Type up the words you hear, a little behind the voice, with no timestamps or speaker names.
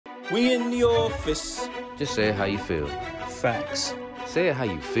We in the office. Just say it how you feel. Facts. Say it how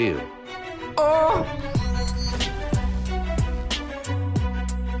you feel. Oh!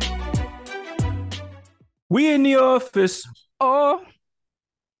 We in the office. Oh!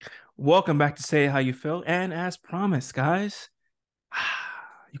 Welcome back to Say It How You Feel. And as promised, guys,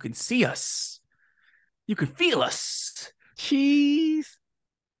 you can see us. You can feel us. Cheese.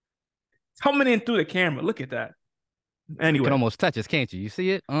 Coming in through the camera. Look at that. Anyway. You can almost touch us, can't you? You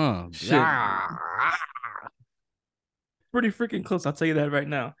see it? Shit. Pretty freaking close. I'll tell you that right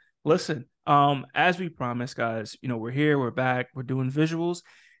now. Listen, as we promised, guys, we're here, we're back, we're doing visuals.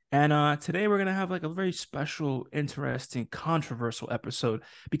 And today we're gonna have like a very special, interesting, controversial episode,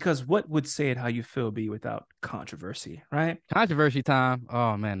 because what would Say It How You Feel be without controversy, right? Controversy time.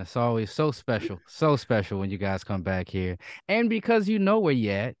 Oh man, it's always so special when you guys come back here. And because you know where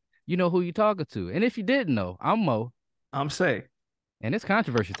you at, you know who you're talking to. And if you didn't know, I'm Mo. I'm Say. And it's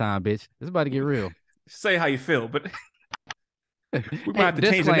controversy time, bitch. It's about to get real. Say how you feel, but we might have to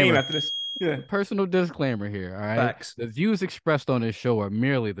change the name after this. Yeah. Personal disclaimer here, all right? Facts. The views expressed on this show are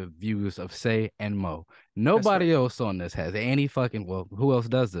merely the views of Say and Mo. Nobody else on this has any fucking, well, who else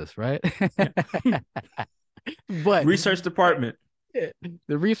does this, right? Yeah. But research department.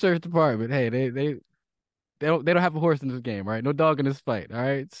 The research department, hey, they don't have a horse in this game, right? No dog in this fight, all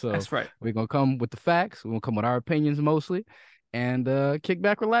right? So that's right. We're gonna come with the facts, we're gonna come with our opinions mostly, and kick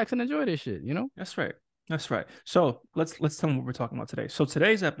back, relax, and enjoy this shit, That's right. That's right. So let's tell them what we're talking about today. So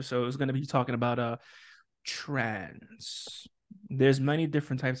today's episode is going to be talking about trans. There's many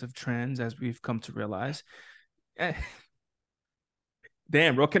different types of trans, as we've come to realize.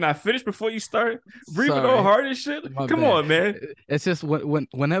 Damn, bro, can I finish before you start breathing all hard and shit? Come on, man. It's just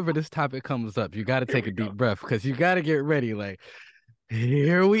whenever this topic comes up, you got to take a deep breath, because you got to get ready. Like,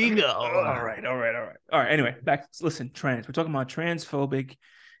 here we go. All right. Anyway, back. Listen, trans. We're talking about transphobic,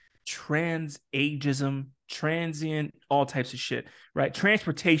 trans ageism, transient, all types of shit, right?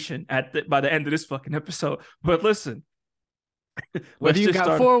 Transportation by the end of this fucking episode. But listen, whether you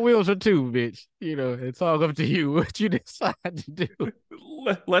got 4 wheels or 2, bitch, it's all up to you what you decide to do.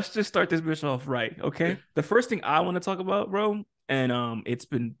 Let's just start this bitch off right, okay? The first thing I want to talk about, bro, and it's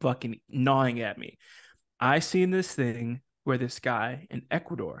been fucking gnawing at me. I seen this thing where this guy in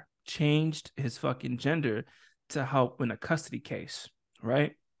Ecuador changed his fucking gender to help win a custody case,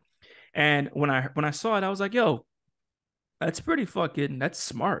 right? And when I saw it, I was like, yo, that's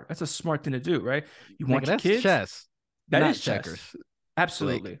smart. That's a smart thing to do, right? You want your kids? Chess. That is checkers. Chess.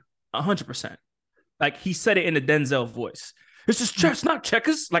 Absolutely. 100%. Like, he said it in the Denzel voice. This is chess, not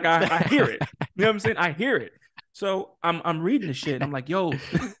checkers. Like, I hear it. You know what I'm saying? I hear it. So I'm reading the shit and I'm like, yo,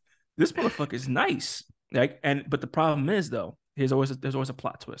 this motherfucker is nice. But the problem is, though, there's always a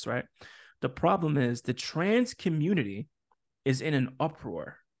plot twist, right? The problem is the trans community is in an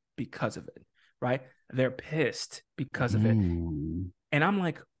uproar because of it, right? They're pissed because of it. And I'm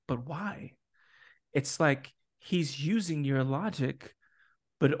like, but why? It's like he's using your logic,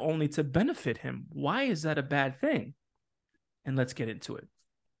 but only to benefit him. Why is that a bad thing? And let's get into it.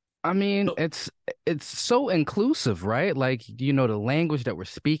 I mean, it's so inclusive, right? Like, the language that we're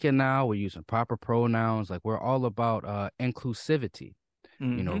speaking now, we're using proper pronouns. Like, we're all about inclusivity.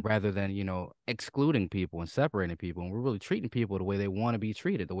 Rather than, excluding people and separating people. And we're really treating people the way they want to be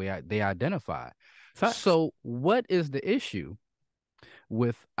treated, the way they identify. Facts. So what is the issue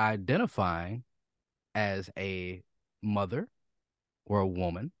with identifying as a mother or a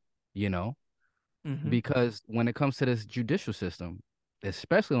woman, Because when it comes to this judicial system,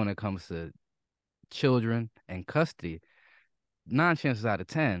 especially when it comes to children and custody, 9 chances out of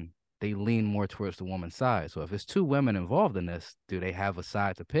 10, they lean more towards the woman's side. So if it's 2 women involved in this, do they have a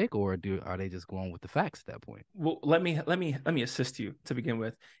side to pick, or are they just going with the facts at that point? Well, let me assist you to begin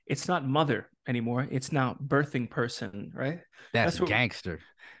with. It's not mother anymore. It's now birthing person, right? That's gangster.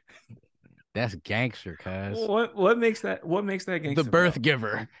 That's gangster, cuz. What makes that gangster? The birth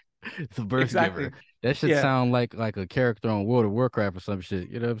giver. The birth giver. That should sound like a character on World of Warcraft or some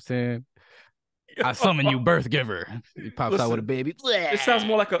shit. You know what I'm saying? I summon you, birth giver. He pops out with a baby. It sounds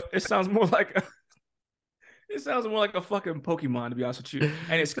more like a fucking Pokemon, to be honest with you.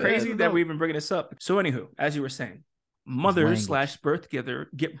 And it's crazy that we even bringing this up. So anywho, as you were saying, mothers / birth givers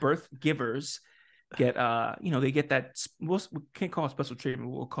get they get that, we can't call it special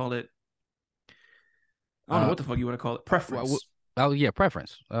treatment. We'll call it, I don't know what the fuck you want to call it. Preference.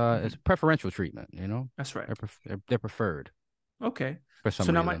 Preference. It's preferential treatment, That's right. They're preferred. Okay. For some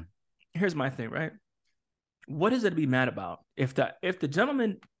reason. Now here's my thing, right? What is it to be mad about? If the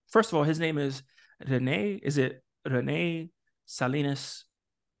gentleman, first of all, his name is Rene Salinas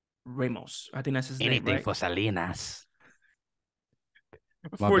Ramos. I think that's his name, right? Anything for Salinas.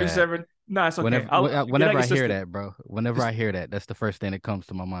 My bad. 47. No, it's okay. I'll get Whenever out your I hear system. that, bro, whenever Just, I hear that, that's the first thing that comes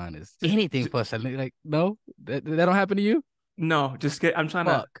to my mind is just, anything just plus 70. Like, no, that don't happen to you? no. Just get. I'm trying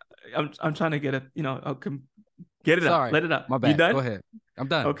to. Fuck. I'm trying to get it. Get it out. Sorry. Let it out. My You bad. Go done? ahead. I'm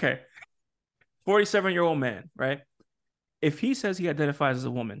done. Okay. 47-year-old man, right? If he says he identifies as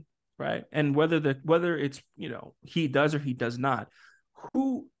a woman, right, and whether it's he does or he does not,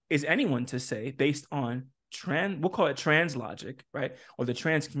 who is anyone to say based on we'll call it trans logic, right, or the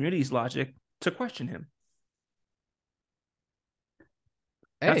trans community's logic to question him?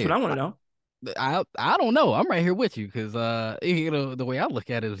 That's what Hey, I want to know. I don't know. I'm right here with you because the way I look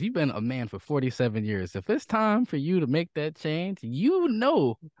at it is you've been a man for 47 years. If it's time for you to make that change, you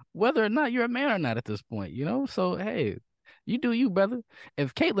know whether or not you're a man or not at this point, So hey, you do you, brother.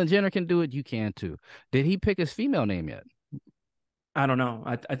 If Caitlyn Jenner can do it, you can too. Did he pick his female name yet? I don't know.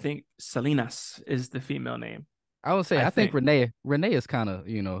 I think Salinas is the female name. I would say I I think think Renee is kind of,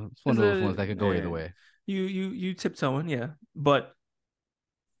 it's one is of those ones a that could go either way. you tiptoeing, yeah. But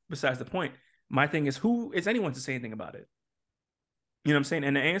besides the point, my thing is, who is anyone to say anything about it? You know what I'm saying?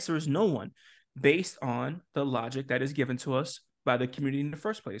 And the answer is no one, based on the logic that is given to us by the community in the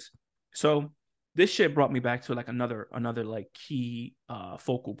first place. So this shit brought me back to like another like key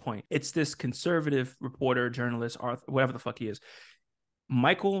focal point. It's this conservative reporter, journalist, Arthur, whatever the fuck he is.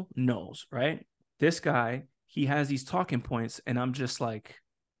 Michael Knowles, right? This guy, he has these talking points, and I'm just like,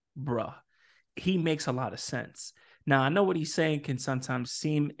 bruh, he makes a lot of sense. Now I know what he's saying can sometimes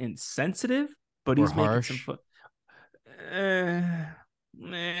seem insensitive, but Or he's making some harsh. fun.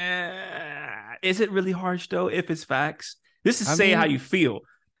 Is it really harsh though? If it's facts, this is I say how mean, you feel.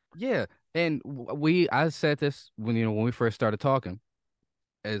 yeah. And I said this when we first started talking,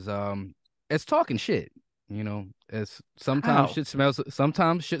 is it's talking shit. It's How? sometimes shit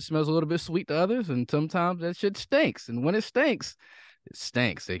smells a little bit sweet to others, and sometimes that shit stinks. And when it stinks, it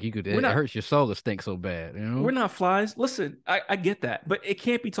stinks. Like We're it not hurts your soul to stink so bad, we're not flies. Listen, I get that, but it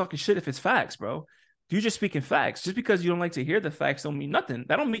can't be talking shit if it's facts, bro. You're just speaking facts. Just because you don't like to hear the facts don't mean nothing.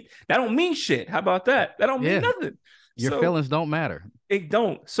 That don't mean shit. How about that? That don't mean Yeah, nothing. your So feelings don't matter. it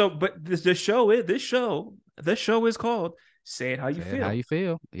don't. So, but this show is called "Say It How You Say it how Feel." you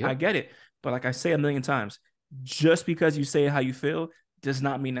feel. I Yep. get it, but like I say a million times, just because you say it how you feel does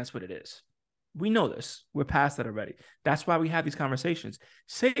not mean that's what it is. We know this. We're past that already. That's why we have these conversations.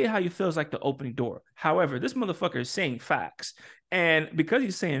 Say it how you feel is like the opening door. However, this motherfucker is saying facts, and because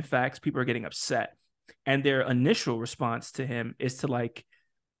he's saying facts, people are getting upset, and their initial response to him is to like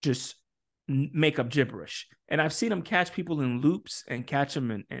just make up gibberish. And I've seen him catch people in loops and catch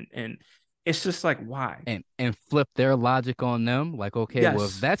them, and it's just like, why? And flip their logic on them. Like, okay, well,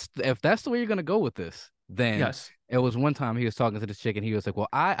 if Yes, that's the way you're gonna go with this, then yes, it was one time he was talking to this chick and he was like, well,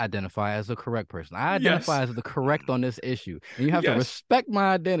 I identify as the correct person. I identify yes, as the correct on this issue. And you have to yes, respect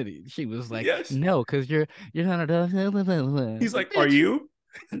my identity. She was like, yes. no, because you're not a He's like, are bitch. you?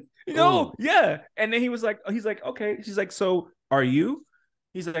 No, Oh, yeah. And then he's like, okay. She's like, so are you?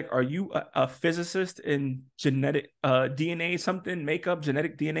 He's like, are you a physicist in genetic DNA something makeup,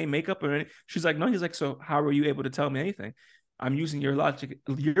 genetic DNA makeup, or anything? She's like, no. He's like, so how are you able to tell me anything? I'm using your logic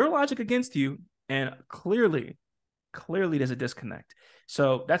against you, and clearly there's a disconnect.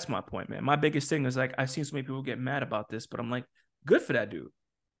 So that's my point, man. My biggest thing is like I've seen so many people get mad about this, but I'm like, good for that dude.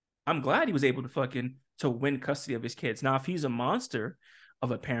 I'm glad he was able to win custody of his kids. Now, if he's a monster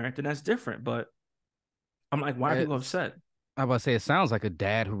of a parent, then that's different. But I'm like, why are people it's upset? I about to say it sounds like a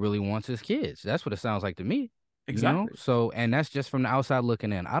dad who really wants his kids. That's what it sounds like to me. Exactly. So and that's just from the outside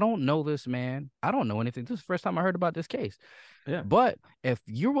looking in. I don't know this man. I don't know anything. This is the first time I heard about this case. Yeah. But if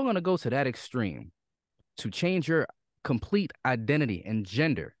you're willing to go to that extreme to change your complete identity and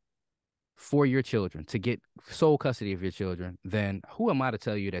gender for your children, to get sole custody of your children, then who am I to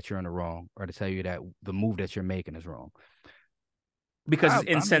tell you that you're in the wrong or to tell you that the move that you're making is wrong? Because it's I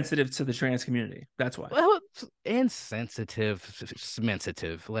mean, insensitive to the trans community. That's why. well, it's insensitive,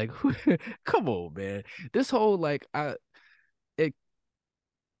 sensitive. Like, come on, man. This whole like, it.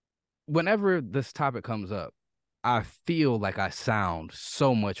 Whenever this topic comes up, I feel like I sound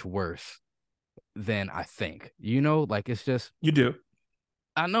so much worse than I think. Like it's just You do.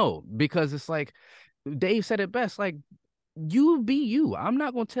 I know because it's like Dave said it best. Like you be you. I'm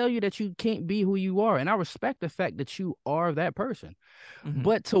not gonna tell you that you can't be who you are, and I respect the fact that you are that person. Mm-hmm.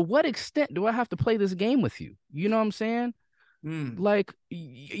 But to what extent do I have to play this game with you? You know what I'm saying? Mm. Like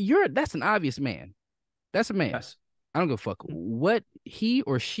that's an obvious man. That's a man. Yes. I don't give a fuck what he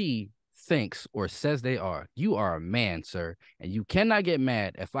or she thinks or says they are. You are a man, sir, and you cannot get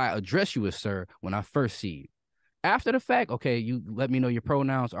mad if I address you as sir when I first see you. After the fact, okay, you let me know your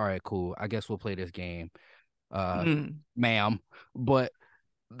pronouns. All right, cool. I guess we'll play this game, uh, Mm. ma'am. But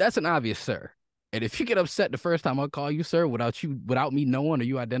That's an obvious sir. And if you get upset the first time I call you sir without me knowing or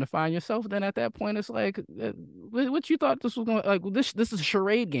you identifying yourself, then at that point it's like, what you thought this was going like? This is a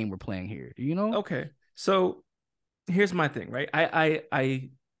charade game we're playing here, you know? Okay, so here's my thing, right?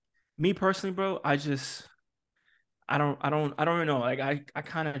 Me personally, bro, I don't even know. Like I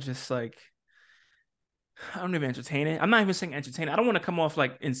kind of just like I don't even entertain it. I'm not even saying entertain it. I don't want to come off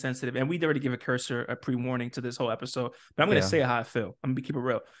like insensitive. And we'd already give a cursor a pre-warning to this whole episode, but I'm gonna say how I feel. I'm gonna keep it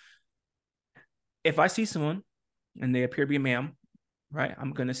real. If I see someone and they appear to be a ma'am, right?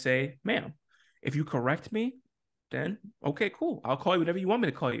 I'm gonna say, ma'am. If you correct me, then okay, cool. I'll call you whatever you want me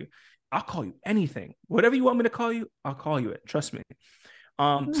to call you. I'll call you anything. Whatever you want me to call you, I'll call you it. Trust me.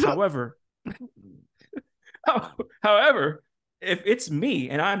 However, however, if it's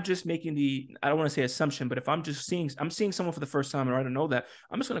me and I'm just making I don't want to say assumption, but if I'm seeing someone for the first time and I don't know that,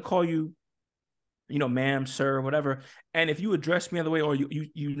 I'm just gonna call you, ma'am, sir, whatever. And if you address me the other way, or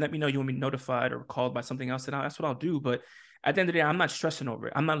you let me know you want me notified or called by something else, then that's what I'll do. But at the end of the day, I'm not stressing over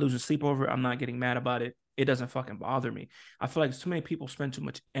it. I'm not losing sleep over it. I'm not getting mad about it. It doesn't fucking bother me. I feel like too many people spend too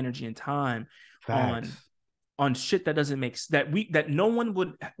much energy and time on shit that doesn't make that no one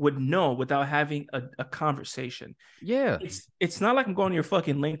would know without having a conversation. Yeah. It's not like I'm going to your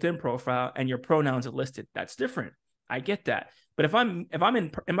fucking LinkedIn profile and your pronouns are listed. That's different. I get that. But if I'm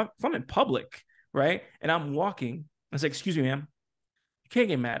in public, right, and I'm walking, I say, excuse me, ma'am, you can't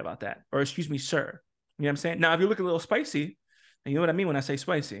get mad about that. Or excuse me, sir. You know what I'm saying? Now, if you look a little spicy, and you know what I mean when I say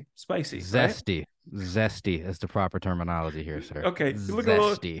spicy, zesty, right? Zesty is the proper terminology here, sir. Okay, you look a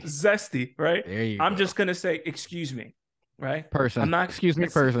little zesty, right? There you I'm go. just gonna say, excuse me, right? Person. I'm not. Excuse me,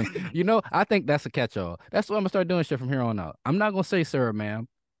 person. I think that's a catch-all. That's what I'm gonna start doing shit from here on out. I'm not gonna say sir or ma'am.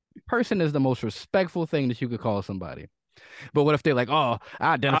 Person is the most respectful thing that you could call somebody. But what if they're like, oh,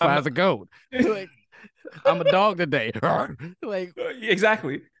 I identify as a goat? Like, I'm a dog today. Like,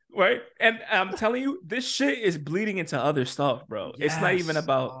 exactly. Right. And I'm telling you, this shit is bleeding into other stuff, bro. Yes. It's not even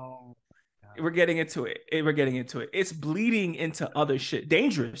about we're getting into it. It's bleeding into other shit.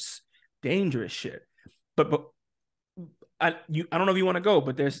 Dangerous shit. But I don't know if you want to go,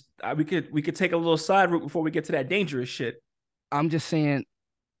 but we could take a little side route before we get to that dangerous shit. I'm just saying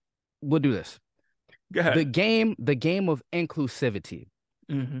we'll do this. Go ahead. The game of inclusivity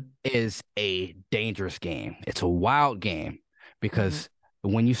is a dangerous game. It's a wild game because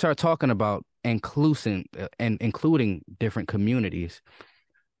when you start talking about including different communities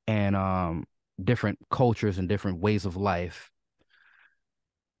and different cultures and different ways of life,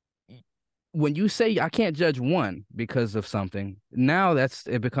 when you say I can't judge one because of something, now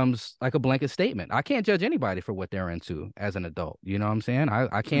it becomes like a blanket statement. I can't judge anybody for what they're into as an adult. You know what I'm saying?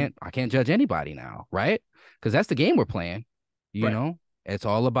 I can't judge anybody now, right? Because that's the game we're playing. You know, it's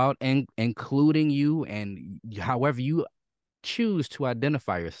all about including you and however you choose to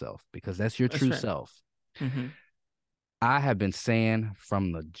identify yourself, because that's your true self. I have been saying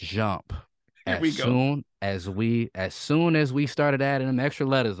from the jump, as soon as we started adding them extra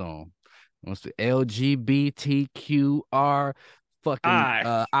letters on, once the LGBTQR fucking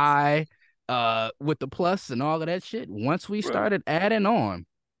I with the plus and all of that shit, once we started adding on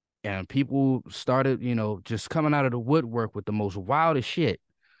and people started, just coming out of the woodwork with the most wildest shit,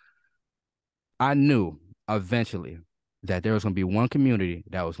 I knew eventually that there was going to be one community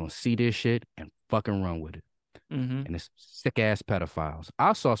that was going to see this shit and fucking run with it. And it's sick ass pedophiles.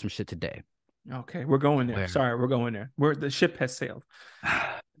 I saw some shit today. Okay, we're going there. Sorry, we're going there. The ship has sailed.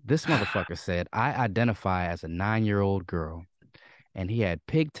 This motherfucker said, I identify as a 9-year-old girl, and he had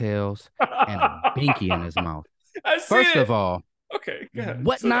pigtails and a binky in his mouth. First of all, okay, go ahead.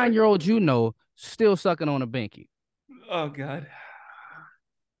 What 9-year-old still sucking on a binky? Oh God.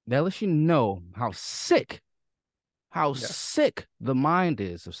 That lets you know how sick the mind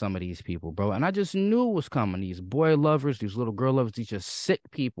is of some of these people, bro. And I just knew it was coming. These boy lovers, these little girl lovers, these just sick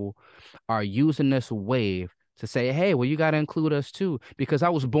people are using this wave to say, hey, well, you got to include us too, because I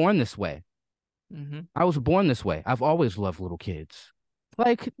was born this way. I was born this way. I've always loved little kids.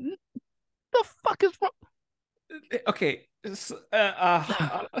 Like, the fuck is wrong? Okay.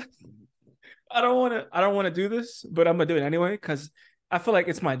 I don't want to do this, but I'm gonna do it anyway because I feel like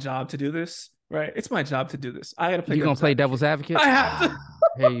it's my job to do this. Right? It's my job to do this. I gotta play. You gonna play devil's advocate? I have to.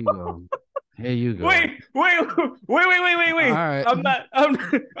 Here you go. Here you go. Wait. All right. I'm not.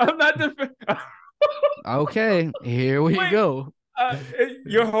 Okay. Here we go.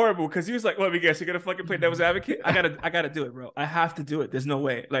 You're horrible because he was like, "Let me guess, you're gonna fucking play devil's advocate." I gotta do it, bro. I have to do it. There's no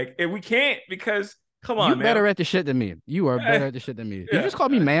way. Like, if we can't, because come on, you're man. better at the shit than me. You are better at the shit than me. You just call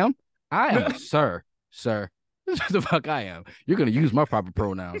me ma'am. I am sir. This is the fuck I am. You're gonna use my proper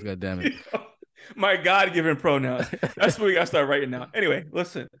pronouns. God damn it. My God-given pronouns. That's what we gotta start writing now. Anyway,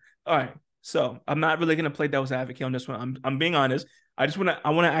 listen. All right. So I'm not really gonna play devil's advocate on this one. I'm being honest. I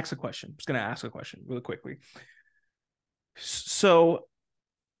wanna ask a question. I'm just gonna ask a question really quickly. So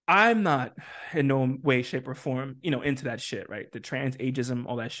I'm not in no way, shape, or form, into that shit, right? The trans ageism,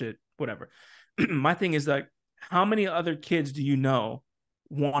 all that shit, whatever. My thing is like, how many other kids do you know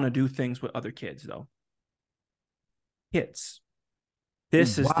want to do things with other kids though? Kids.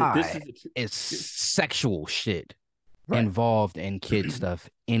 This Why is is sexual shit right. involved in kid stuff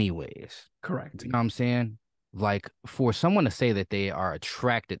anyways? Correct. You know what I'm saying? Like for someone to say that they are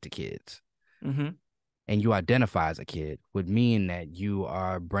attracted to kids Mm-hmm. and you identify as a kid would mean that you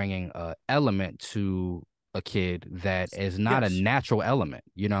are bringing a element to a kid that is not a Yes. natural element.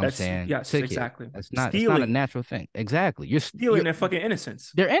 You know what I'm That's saying? yes, To kid. exactly. It's not a Stealing, natural thing. Exactly. You're stealing their fucking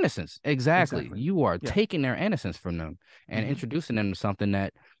innocence. their innocence. Exactly. Exactly. You are Yeah. taking their innocence from them and Mm-hmm. introducing them to something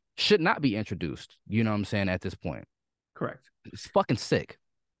that should not be introduced. You know what I'm saying? At this point, Correct. it's fucking sick.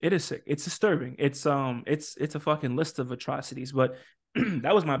 It is sick. It's disturbing. It's a fucking list of atrocities. But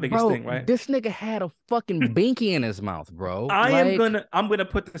that was my biggest Bro, thing, right? this nigga had a fucking binky in his mouth, bro. I'm gonna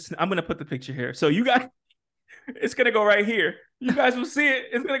put this. I'm gonna put the picture here. So you guys, it's gonna go right here. You guys will see it.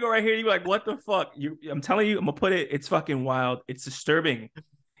 It's gonna go right here. You're like, what the fuck? I'm telling you, I'm gonna put it. It's fucking wild. It's disturbing.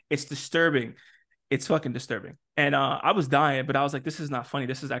 It's disturbing. It's fucking disturbing. And I was dying, but I was like, this is not funny.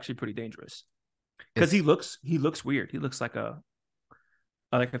 This is actually pretty dangerous. Because he looks weird. He looks like a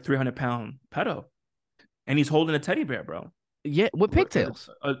 300-pound pedo, and he's holding a teddy bear, bro. Yeah, with pigtails.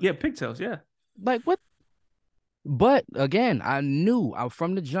 Yeah, pigtails. Yeah. Like what? But again, I knew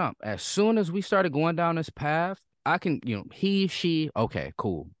from the jump. As soon as we started going down this path, I can, he, she. Okay,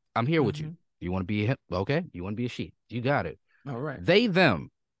 cool. I'm here with you. You want to be him? Okay. You want to be a she? You got it. All right. They, them.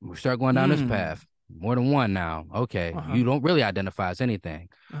 We start going down this path. More than one now. Okay. You don't really identify as anything.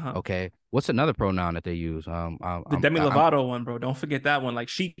 Okay. What's another pronoun that they use? The Demi Lovato one, bro. Don't forget that one. Like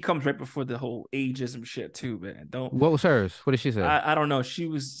she comes right before the whole ageism shit too, man. Don't. What was hers? What did she say? I don't know. She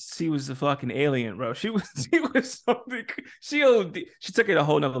was a fucking alien, bro. She was something. She took it a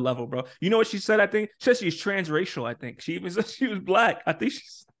whole nother level, bro. You know what she said? I think she said she's transracial. I think she was black. I think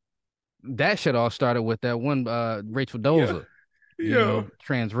she's. That shit all started with that one Rachel Dozer.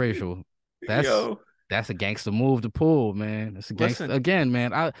 Transracial. That's a gangster move to pull, man. It's a gangster again,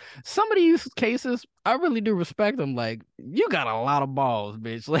 man. Some of these cases, I really do respect them. Like, you got a lot of balls,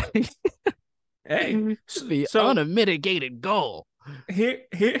 bitch. Like, hey, the unmitigated goal.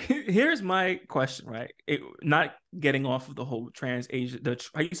 Here's my question, right? Not getting off of the whole trans age.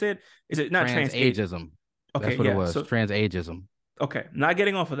 How you said? Is it not trans ageism? Okay, that's what it was. So, trans ageism. Okay, not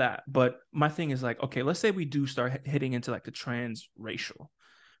getting off of that, but my thing is like, okay, let's say we do start hitting into like the transracial,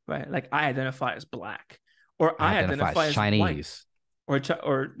 right? Like I identify as black, or I identify as Chinese, white,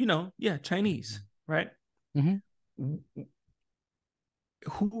 or Chinese, right? Mm-hmm.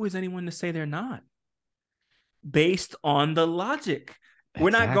 Who is anyone to say they're not? Based on the logic,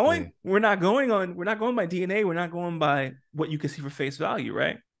 we're not going by DNA. We're not going by what you can see for face value,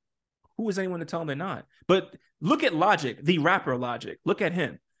 right? Who is anyone to tell them they're not? But look at Logic, the rapper Logic. Look at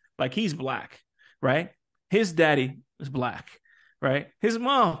him. Like he's black, right? His daddy is black, right? His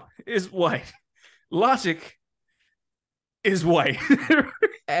mom is white. Logic is white.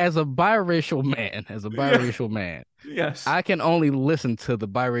 As a biracial man, yes, I can only listen to the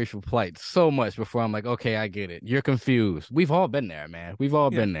biracial plight so much before I'm like, okay, I get it. You're confused. We've all been there, man. We've all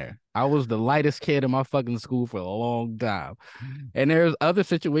been there. I was the lightest kid in my fucking school for a long time. And there's other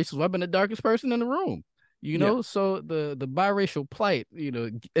situations where I've been the darkest person in the room. So the biracial plight,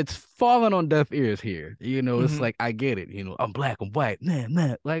 it's falling on deaf ears here. It's like, I get it. I'm black, I'm white.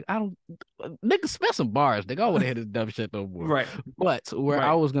 Man. Like, I don't, nigga, spell some bars. Nigga, I would have hit this dumb shit no more. Right. But where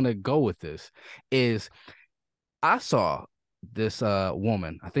I was going to go with this is I saw this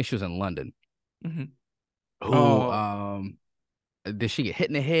woman, I think she was in London, who, did she get hit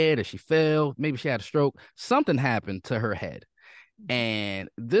in the head or she fell? Maybe she had a stroke. Something happened to her head. And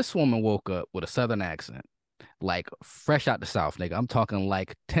this woman woke up with a Southern accent, like fresh out the South, nigga. I'm talking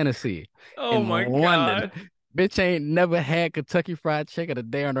like Tennessee. Oh my God. Bitch ain't never had Kentucky Fried Chicken a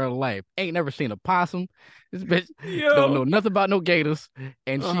day in her life. Ain't never seen a possum. This bitch don't know nothing about no gators.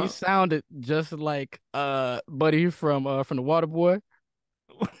 And she sounded just like Buddy from the Water Boy.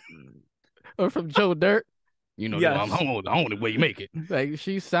 Or from Joe Dirt. I'm only way you make it. Like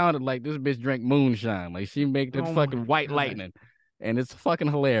she sounded like this bitch drank moonshine. Like she make that fucking white lightning. And it's fucking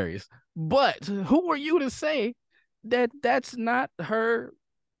hilarious. But who are you to say that that's not her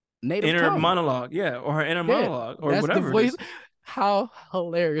native inner tongue? monologue? Yeah, or her inner monologue, or that's whatever. The voice. How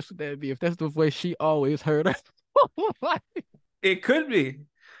hilarious would that be if that's the voice she always heard? It could be.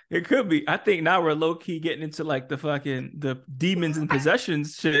 It could be. I think now we're low key getting into like the demons and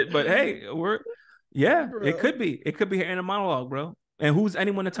possessions shit. But hey, it Bro. could be. It could be her inner monologue, bro. And who's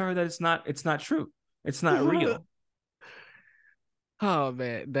anyone to tell her that it's not true? It's not real. Oh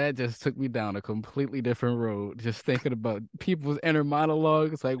man, that just took me down a completely different road. Just thinking about people's inner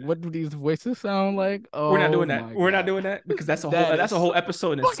monologues, like what do these voices sound like? We're not Oh doing that. my We're not god, doing that because that that's is a so whole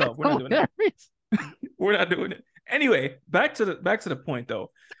episode in fucking itself. We're not doing that. hilarious. We're not doing it. Anyway, back to the point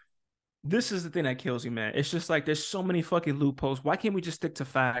though. This is the thing that kills me, man. It's just like there's so many fucking loopholes. Why can't we just stick to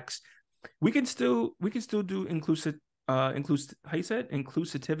facts? We can still do inclusive how you said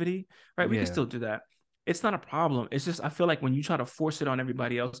inclusivity, right? We can Yeah, still do that. It's not a problem. It's just I feel like when you try to force it on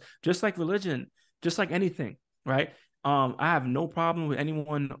everybody else, just like religion, just like anything, right? I have no problem with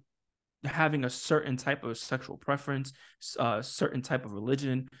anyone having a certain type of sexual preference, certain type of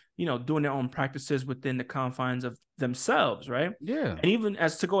religion, doing their own practices within the confines of themselves, right? yeah. And even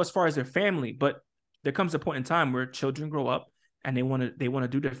as to go as far as their family, but there comes a point in time where children grow up and they want to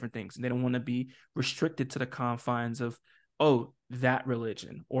do different things, and they don't want to be restricted to the confines of, oh, that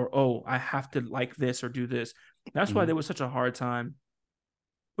religion, or oh, I have to like this or do this. That's why Mhm. there was such a hard time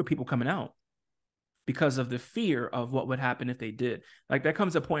with people coming out, because of the fear of what would happen if they did. Like there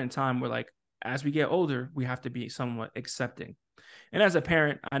comes a point in time where like as we get older, we have to be somewhat accepting. And as a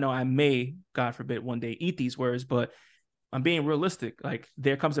parent, I know I may, God forbid, one day eat these words, but I'm being realistic. Like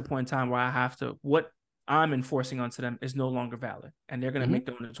there comes a point in time where I have to, what I'm enforcing onto them is no longer valid, and they're going to Mhm. make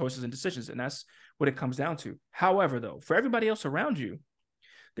their own choices and decisions. And that's what it comes down to. However, though, for everybody else around you,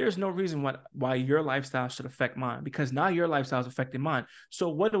 there's no reason why your lifestyle should affect mine, because now your lifestyle is affecting mine. So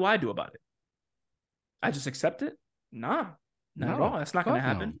what do I do about it? I just accept it? Nah, not at all. No, That's not going to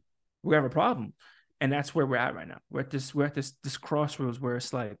fuck no. happen. We have a problem, and that's where we're at right now. We're at this crossroads where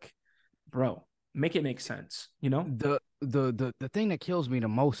it's like, bro, make it make sense. The thing that kills me the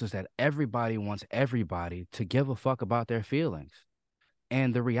most is that everybody wants everybody to give a fuck about their feelings.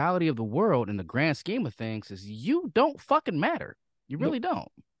 And the reality of the world in the grand scheme of things is you don't fucking matter. You really Nope,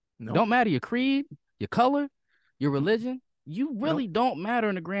 don't. nope, Don't matter your creed, your color, your religion. You really nope. don't matter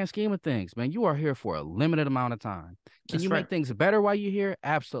in the grand scheme of things, man. You are here for a limited amount of time. Can you That's right. make things better while you're here?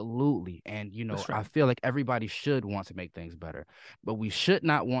 Absolutely. And, That's I right. feel like everybody should want to make things better, but we should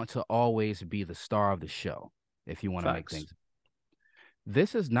not want to always be the star of the show if you want to make Facts. things.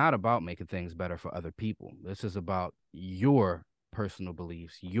 This is not about making things better for other people. This is about your personal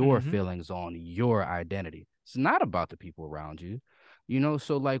beliefs, your Mm-hmm. feelings on your identity. It's not about the people around you.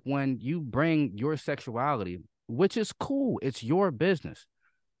 So like when you bring your sexuality, which is cool, it's your business.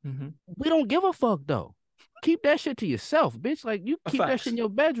 Mm-hmm. We don't give a fuck though. Keep that shit to yourself, bitch. Like you keep that shit Facts. in your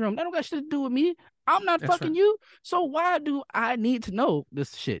bedroom. That don't got shit to do with me. I'm not That's right. fucking you. So why do I need to know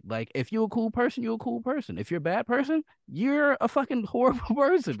this shit? Like if you're a cool person, you're a cool person. If you're a bad person, you're a fucking horrible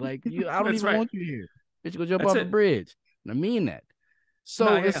person. Like I don't That's even right. want you here. Bitch, go jump That's off a it. bridge. And I mean that. Nah,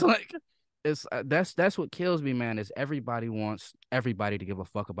 So it's yeah. like that's what kills me, man. Is everybody wants everybody to give a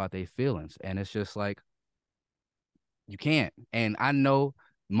fuck about their feelings, and it's just like you can't. And I know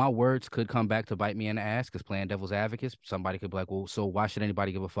my words could come back to bite me in the ass because playing devil's advocate, somebody could be like, well, so why should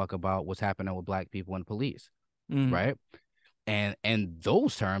anybody give a fuck about what's happening with black people and police? Mm. Right. And in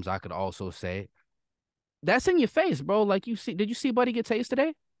those terms, I could also say that's in your face, bro. Like did you see Buddy get tased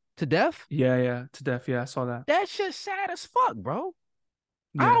today? To death? Yeah, yeah. To death. Yeah, I saw that. That shit's sad as fuck, bro.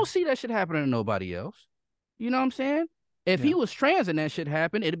 I Yeah, don't see that shit happening to nobody else. You know what I'm saying? If he yeah. was trans and that shit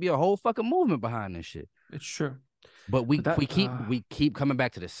happened, it'd be a whole fucking movement behind this shit. It's true. But But that, we keep coming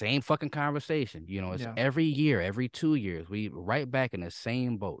back to the same fucking conversation. It's yeah. every year, every 2 years, we right back in the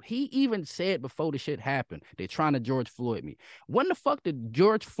same boat. He even said before the shit happened, they're trying to George Floyd me. When the fuck did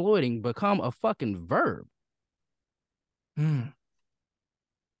George Floyding become a fucking verb? Mm.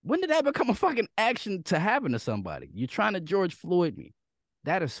 When did that become a fucking action to happen to somebody? You're trying to George Floyd me.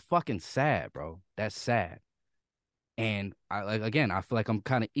 That is fucking sad, bro. That's sad. And I feel like I'm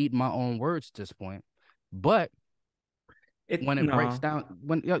kind of eating my own words at this point. But It when it breaks no. down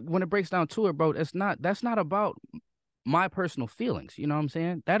when it breaks down to it, bro, that's not about my personal feelings. You know what I'm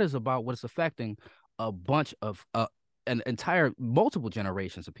saying? That is about what's affecting a bunch of an entire multiple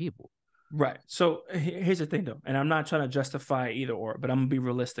generations of people. Right. So here's the thing though, and I'm not trying to justify either or, but I'm gonna be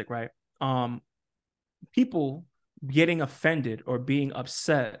realistic, right? People getting offended or being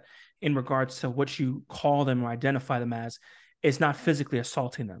upset in regards to what you call them or identify them as is not physically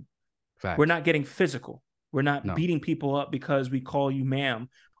assaulting them. We're Facts. not getting physical. We're not No. beating people up because we call you ma'am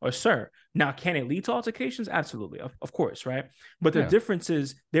or sir. Now, can it lead to altercations? Absolutely, of course, right? But the Yeah. difference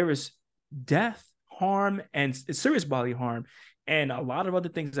is there is death, harm, and serious bodily harm and a lot of other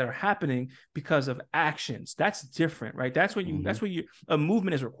things that are happening because of actions. That's different, right? That's when you a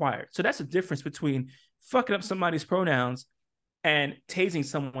movement is required. So that's the difference between fucking up somebody's pronouns and tasing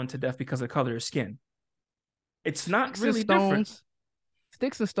someone to death because of the color of their skin. It's not really different.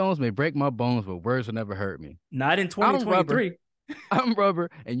 Sticks and stones may break my bones, but words will never hurt me. Not in 2023. I'm rubber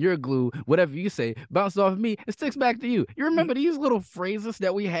and you're glue. Whatever you say bounces off of me and sticks back to you. You remember these little phrases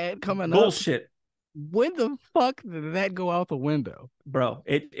that we had coming up? Bullshit. When the fuck did that go out the window, bro?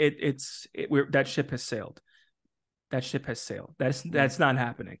 That ship has sailed. That ship has sailed. That's not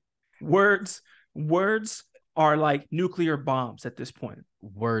happening. Words are like nuclear bombs at this point.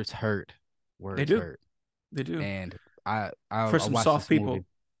 Words hurt. They do. They do. And for some soft people, movie.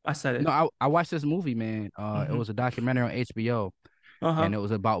 I said it. No, I watched this movie, man. It was a documentary on HBO, and it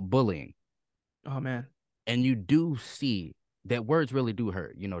was about bullying. Oh man. And you do see that words really do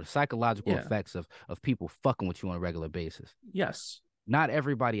hurt. You know, the psychological effects of people fucking with you on a regular basis. Yes. Not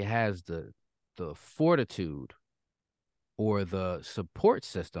everybody has the fortitude or the support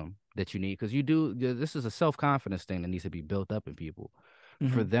system that you need, because this is a self-confidence thing that needs to be built up in people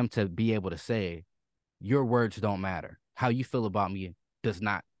for them to be able to say, your words don't matter. How you feel about me does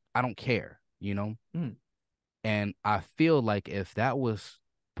not, I don't care, you know? And I feel like if that was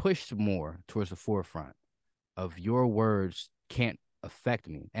pushed more towards the forefront of your words can't affect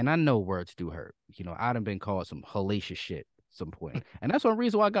me. And I know words do hurt. You know, I done been called some hellacious shit at some point. And that's one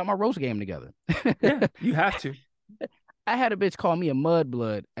reason why I got my roast game together. Yeah, you have to. I had a bitch call me a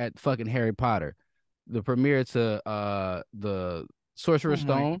mudblood at fucking Harry Potter, the premiere to the Sorcerer's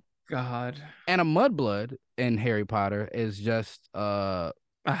Stone. God. And a mudblood in Harry Potter is just a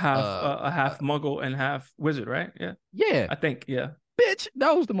half muggle and half wizard, right? Yeah. Yeah. I think, yeah. Bitch,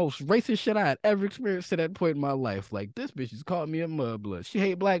 that was the most racist shit I had ever experienced at that point in my life. Like, this bitch just called me a mudblood. She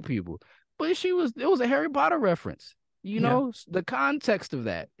hate black people. But it was a Harry Potter reference. You know, the context of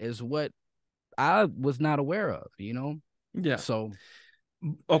that is what I was not aware of, you know? Yeah. So,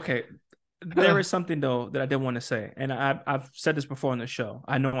 okay. There is something, though, that I did want to say. And I've said this before on the show.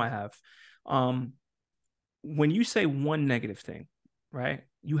 I know I have. When you say one negative thing, right,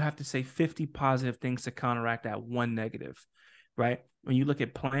 you have to say 50 positive things to counteract that one negative, right? When you look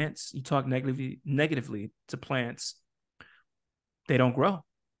at plants, you talk negatively to plants, they don't grow.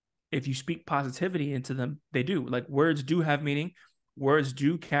 If you speak positivity into them, they do. Like, words do have meaning. Words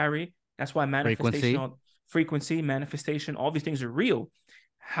do carry. That's why frequency, manifestation, all these things are real.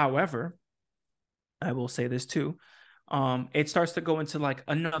 However, I will say this too. It starts to go into like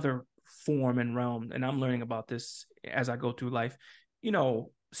another form and realm. And I'm learning about this as I go through life. You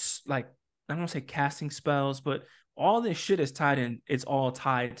know, like, I don't want to say casting spells, but all this shit is tied in. It's all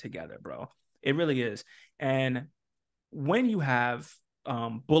tied together, bro. It really is. And when you have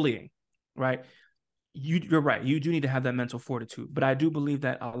bullying, right, you're right. You do need to have that mental fortitude. But I do believe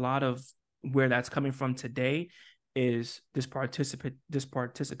that a lot of where that's coming from today is this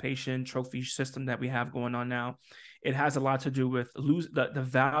participation trophy system that we have going on now. It has a lot to do with the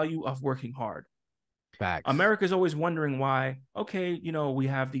value of working hard. Facts. America's always wondering why, okay, you know, we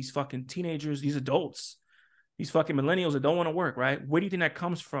have these fucking teenagers, these adults, these fucking millennials that don't want to work, right? Where do you think that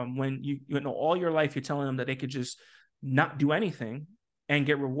comes from when you know all your life you're telling them that they could just not do anything and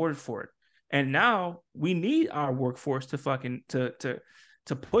get rewarded for it? And now we need our workforce to fucking to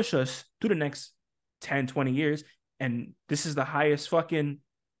push us through the next 10, 20 years. And this is the highest fucking,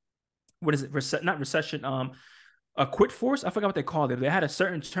 what is it? Not recession, a quit force. I forgot what they called it. They had a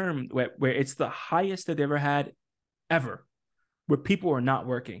certain term where it's the highest that they ever had ever, where people are not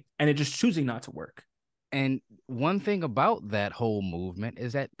working and they're just choosing not to work. And one thing about that whole movement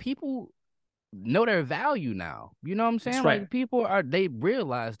is that people know their value now. You know what I'm saying? That's right. Like, they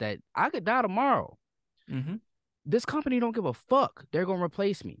realize that I could die tomorrow. This company don't give a fuck. They're going to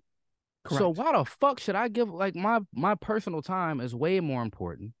replace me. Correct. So why the fuck should I give, like, my personal time is way more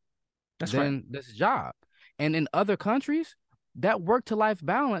important than this job. And in other countries, that work to life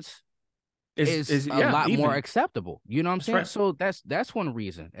balance is a lot more acceptable. You know what I'm saying? Right. So that's one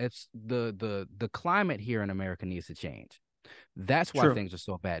reason. It's the climate here in America needs to change. That's why things are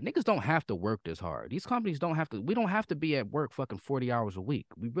so bad. Niggas don't have to work this hard. These companies don't have to. We don't have to be at work fucking 40 hours a week.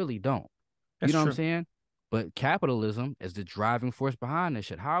 We really don't. You know what I'm saying? But capitalism is the driving force behind this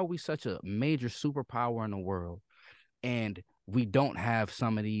shit. How are we such a major superpower in the world, and we don't have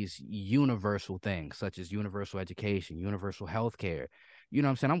some of these universal things, such as universal education, universal health care? You know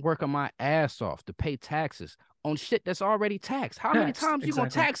what I'm saying? I'm working my ass off to pay taxes on shit that's already taxed. How many times you gonna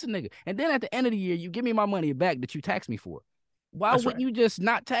tax a nigga? And then at the end of the year, you give me my money back that you taxed me for. Why wouldn't you just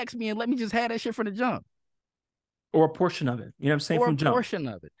not tax me and let me just have that shit from the jump? Or a portion of it. You know what I'm saying? Or from a jump. Portion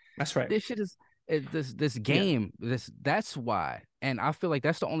of it. That's right. This shit is... this game, that's why. And I feel like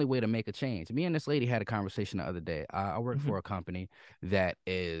that's the only way to make a change. Me and this lady had a conversation the other day. I work for a company that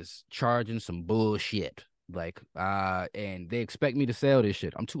is charging some bullshit. Like, and they expect me to sell this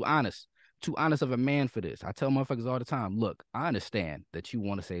shit. I'm too honest of a man for this. I tell motherfuckers all the time, look, I understand that you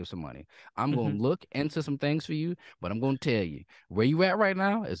want to save some money. I'm going to look into some things for you, but I'm going to tell you where you at right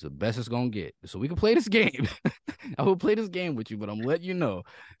now is the best it's going to get. So we can play this game. I will play this game with you, but I'm letting you know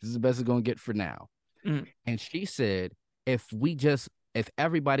this is the best it's going to get for now. And she said, if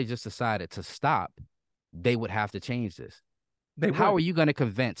everybody just decided to stop, they would have to change this. How are you going to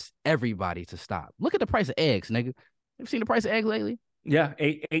convince everybody to stop? Look at the price of eggs, nigga. Ever seen the price of eggs lately? Yeah,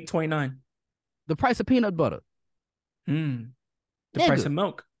 $8.29. The price of peanut butter. The price of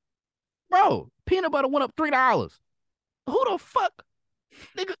milk. Bro, peanut butter went up $3. Who the fuck?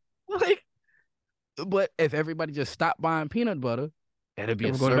 Nigga, like, but if everybody just stopped buying peanut butter, it'll be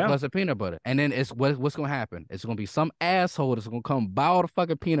a surplus of peanut butter. And then it's what's gonna happen? It's gonna be some asshole that's gonna come buy all the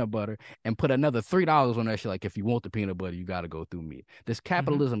fucking peanut butter and put another $3 on that shit. Like, if you want the peanut butter, you gotta go through me. This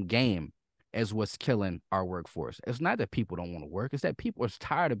capitalism game is what's killing our workforce. It's not that people don't want to work, it's that people are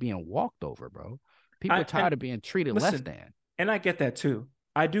tired of being walked over, bro. People are tired of being treated less than. And I get that too.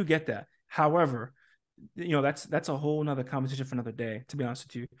 I do get that. However, that's a whole nother conversation for another day, to be honest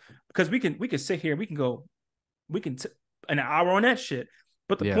with you. Because we can sit here and we can an hour on that shit.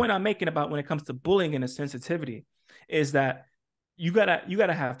 But the point I'm making about when it comes to bullying and a sensitivity is that you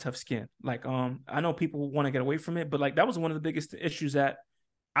gotta have tough skin. Like, I know people want to get away from it, but like that was one of the biggest issues that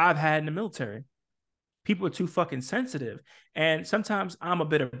I've had in the military. People are too fucking sensitive. And sometimes I'm a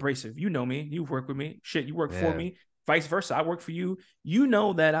bit abrasive. You know me. You've worked with me. Shit, you work for me. Vice versa. I work for you. You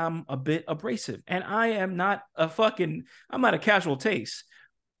know that I'm a bit abrasive. And I am not I'm not a casual taste.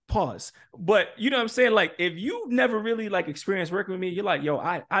 Pause. But you know what I'm saying? Like, if you never really like experienced working with me, you're like, yo,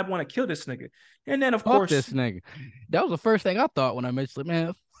 I want to kill this nigga. And then of course, this nigga. That was the first thing I thought when I mentioned, man,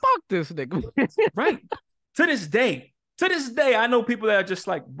 fuck this nigga. Right. To this day, I know people that are just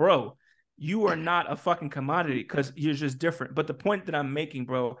like, bro, you are not a fucking commodity because you're just different. But the point that I'm making,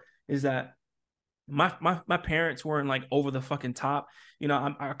 bro, is that my parents weren't like over the fucking top. You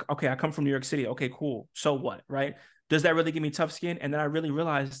know, I come from New York City. Okay, cool. So what, right? Does that really give me tough skin? And then I really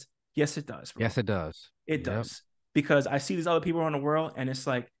realized, yes, it does, bro. Yes, it does. It does. Because I see these other people around the world and it's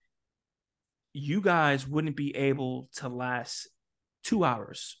like, you guys wouldn't be able to last 2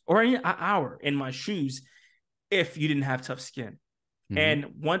 hours or an hour in my shoes if you didn't have tough skin. And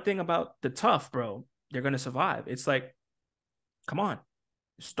one thing about the tough, bro, they're gonna survive. It's like, come on,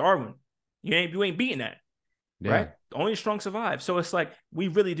 it's Darwin. You ain't beating that, right? Only strong survive. So it's like we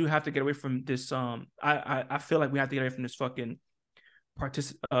really do have to get away from this. I feel like we have to get away from this fucking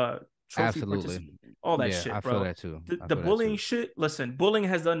absolutely all that shit, bro. I feel that too. The bullying shit. Listen, bullying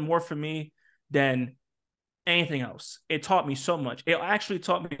has done more for me than anything else. It taught me so much. It actually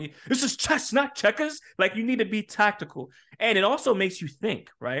taught me this is chess, not checkers. Like, you need to be tactical. And it also makes you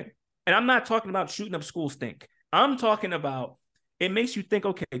think, right? And I'm not talking about shooting up schools think. I'm talking about it makes you think,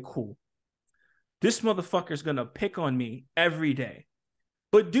 okay, cool. This motherfucker's gonna pick on me every day.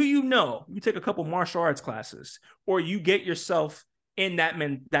 But do you know, you take a couple martial arts classes or you get yourself in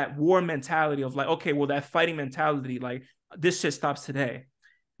that war mentality of like, okay, well, that fighting mentality, like this shit stops today.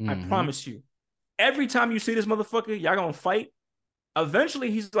 I promise you. Every time you see this motherfucker, y'all gonna fight. Eventually,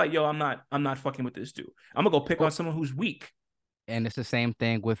 he's like, "Yo, I'm not fucking with this dude. I'm gonna go pick on someone who's weak." And it's the same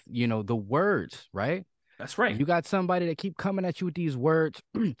thing with the words, right? That's right. You got somebody that keep coming at you with these words,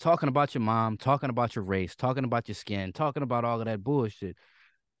 talking about your mom, talking about your race, talking about your skin, talking about all of that bullshit.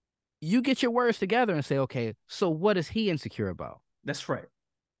 You get your words together and say, "Okay, so what is he insecure about?" That's right.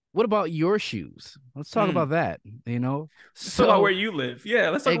 What about your shoes? Let's talk about that. So about where you live. Yeah,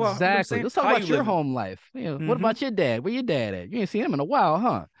 let's talk about exactly. Let's talk about your home life. What about your dad? Where your dad at? You ain't seen him in a while,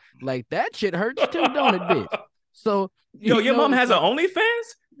 huh? Like, that shit hurts too, don't it, bitch? So your mom has an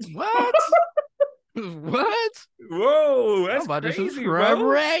OnlyFans? What? What? Whoa, that's I'm about crazy, to subscribe bro.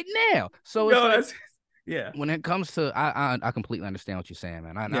 right now. So it's yeah. When it comes to, I completely understand what you're saying,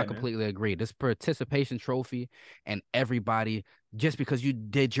 man. I completely agree. This participation trophy and everybody, just because you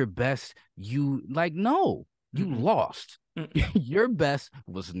did your best, you lost. Your best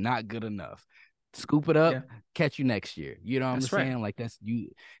was not good enough. Scoop it up, catch you next year. You know what I'm saying? Like, that's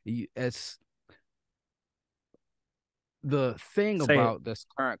it's the thing about this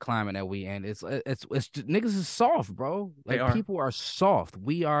current climate that we in. It's just, niggas is soft, bro. Like, people are soft.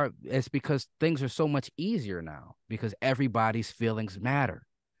 It's because things are so much easier now because everybody's feelings matter.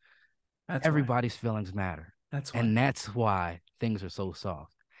 Everybody's feelings matter. That's why things are so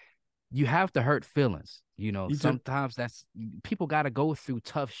soft. You have to hurt feelings. Sometimes people got to go through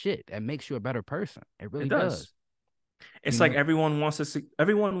tough shit. That makes you a better person. It really does. It's like everyone wants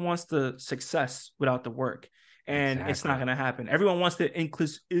the success without the work. And it's not going to happen. Everyone wants the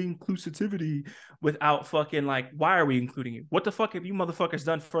inclusivity without fucking like, why are we including you? What the fuck have you motherfuckers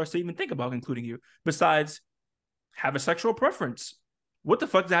done for us to even think about including you? Besides have a sexual preference. What the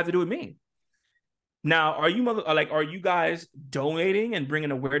fuck does that have to do with me? Now, are you guys donating and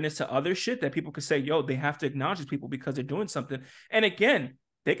bringing awareness to other shit that people could say, yo, they have to acknowledge these people because they're doing something. And again,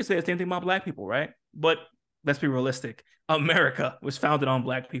 they could say the same thing about black people, right? But let's be realistic. America was founded on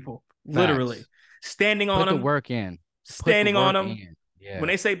black people, literally. Standing on them. Put the work in. Standing on them. Yeah. When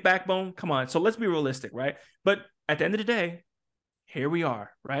they say backbone, come on. So let's be realistic, right? But at the end of the day, here we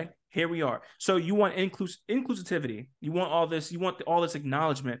are, right? Here we are. So you want inclusivity. You want all this. You want all this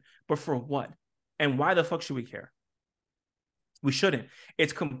acknowledgement. But for what? And why the fuck should we care? We shouldn't.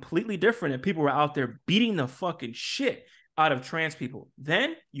 It's completely different if people were out there beating the fucking shit out of trans people.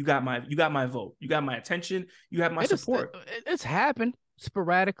 Then you got my vote. You got my attention. You have my support. It's happened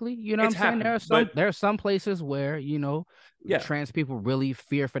sporadically. You know what I'm saying? There are some places where, trans people really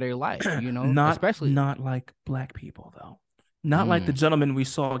fear for their life, especially not like black people though. Not like the gentleman we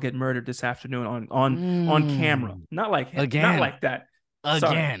saw get murdered this afternoon on camera. Not like him. Again. Not like that.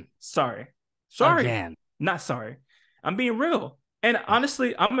 Again. Sorry. Again. Not sorry. I'm being real. And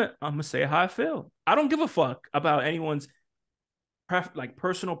honestly, I'm gonna say how I feel. I don't give a fuck about anyone's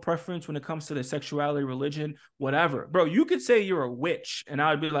personal preference when it comes to their sexuality, religion, whatever. Bro, you could say you're a witch, and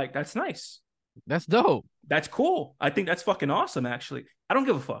I would be like, that's nice. That's dope. That's cool. I think that's fucking awesome, actually. I don't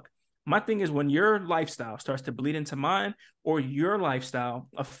give a fuck. My thing is when your lifestyle starts to bleed into mine or your lifestyle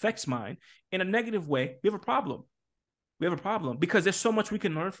affects mine in a negative way, we have a problem. We have a problem because there's so much we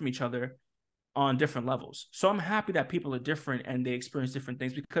can learn from each other on different levels. So I'm happy that people are different and they experience different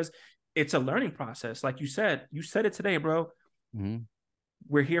things because it's a learning process. Like you said it today, bro. Mm-hmm.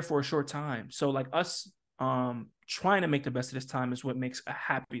 We're here for a short time. So like us trying to make the best of this time is what makes a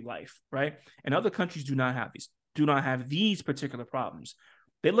happy life, right? And other countries do not have these particular problems.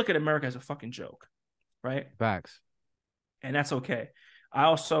 They look at America as a fucking joke, right? Facts. And that's okay.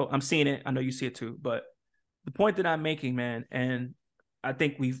 I'm seeing it. I know you see it too. But the point that I'm making, man, and I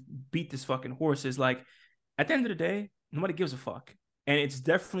think we've beat this fucking horse, is like, at the end of the day, nobody gives a fuck. And it's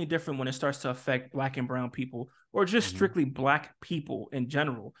definitely different when it starts to affect black and brown people or just strictly black people in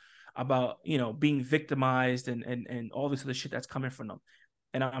general about, being victimized and all this other shit that's coming from them.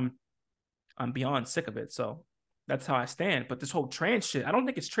 And I'm beyond sick of it. So that's how I stand. But this whole trans shit, I don't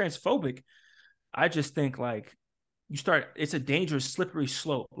think it's transphobic. I just think like it's a dangerous, slippery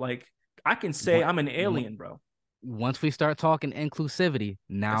slope. Like I can say I'm an alien, bro. Once we start talking inclusivity,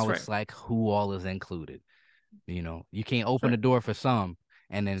 now it's like who all is included. You can't open the door for some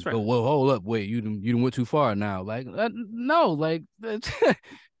and then go, well, hold up, wait, you done went too far now. Like, no, like,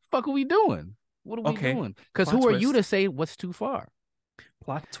 fuck are we doing? What are we doing? Because who are you to say what's too far?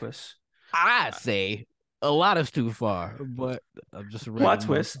 Plot twist. I say a lot is too far, but I'm just a plot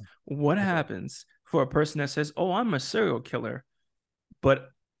twist. What happens for a person that says, oh, I'm a serial killer, but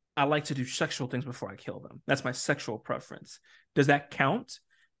I like to do sexual things before I kill them. That's my sexual preference. Does that count?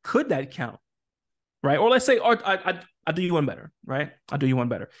 Could that count? Right? Or let's say, I'll do you one better, right? I'll do you one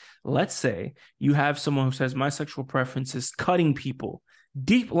better. Let's say you have someone who says, my sexual preference is cutting people,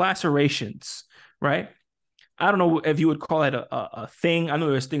 deep lacerations, right? I don't know if you would call it a thing. I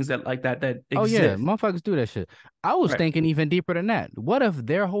know there's things that exist. Oh, yeah, motherfuckers do that shit. I was thinking even deeper than that. What if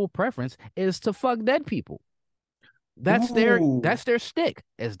their whole preference is to fuck dead people? That's their stick,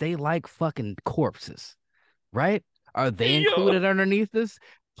 as they like fucking corpses, right? Are they included underneath this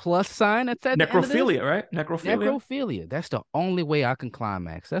plus sign? That's at necrophilia, right? Necrophilia. That's the only way I can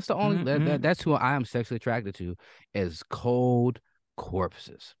climax. That's the only that's who I am sexually attracted to, is cold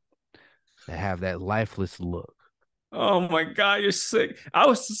corpses that have that lifeless look. Oh my God, you're sick. I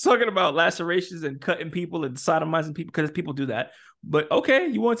was talking about lacerations and cutting people and sodomizing people because people do that. But okay,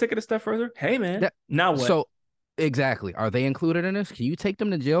 you want to take it a step further? Hey man, now what? So exactly, are they included in this? Can you take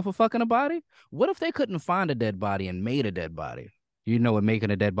them to jail for fucking a body? What if they couldn't find a dead body and made a dead body? You know what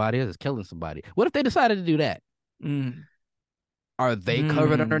making a dead body is killing somebody. What if they decided to do that? Are they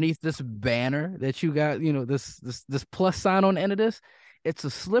covered underneath this banner that you got? This plus sign on the end of this. It's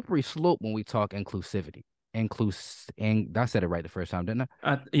a slippery slope when we talk inclusivity. And I said it right the first time, didn't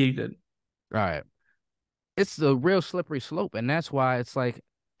I? You did. All right. It's a real slippery slope, and that's why it's like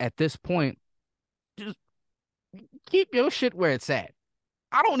at this point, just keep your shit where it's at.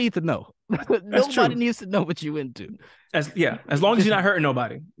 I don't need to know. Nobody needs to know what you into. As long as you're not hurting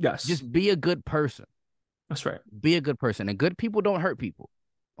nobody. Yes. Just be a good person. That's right. Be a good person. And good people don't hurt people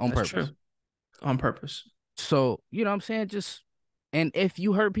on purpose. True. On purpose. So, you know what I'm saying? And if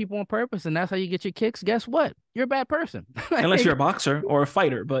you hurt people on purpose and that's how you get your kicks, guess what? You're a bad person. Unless you're a boxer or a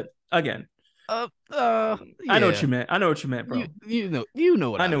fighter. But again, I know what yeah. you meant. I know what you meant, bro. You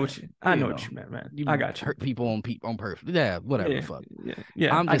know what I I know meant. what you. I You know know, what you meant, man. I you got you. hurt people on purpose. Yeah, whatever the Yeah, fuck.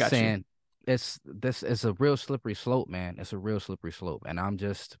 yeah. I'm I just got you. saying, it's a real slippery slope, man. It's a real slippery slope, and I'm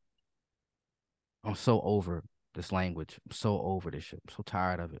so over this language. I'm so over this shit. I'm so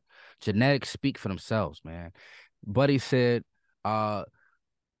tired of it. Genetics speak for themselves, man. Buddy said, uh,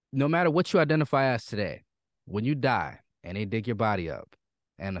 no matter what you identify as today, when you die and they dig your body up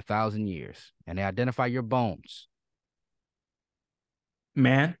in 1,000 years and they identify your bones,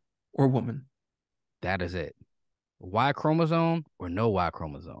 Man or woman. that is it. Y chromosome or no Y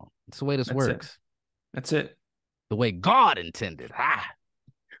chromosome. It's the way this That's it. works. That's it. The way God intended.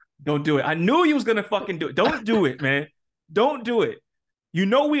 Don't do it. I knew you was gonna fucking do it. Don't do it, man. Don't do it. You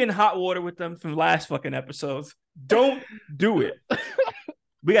know we in hot water with them from last fucking episodes. Don't do it.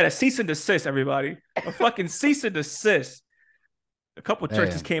 We got a cease and desist, everybody. A fucking cease and desist. A couple of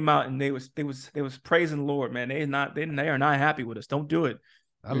churches Man, came out and they was praising the Lord, man. They are not happy with us. Don't do it.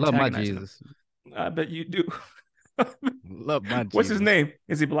 I You're love my antagonizing them. Jesus. I bet you do. Love my What's his Jesus. name?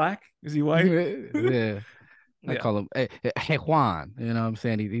 Is he black? Is he white? Yeah. I Yeah. call him hey Juan. You know what I'm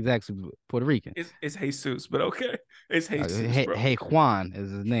saying? He's actually Puerto Rican. It's Jesus, but okay. It's Jesus, Hey, bro. hey Juan is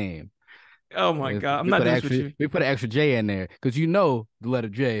his name. Oh my God. I'm not doing this with you. We put an extra J in there because you know the letter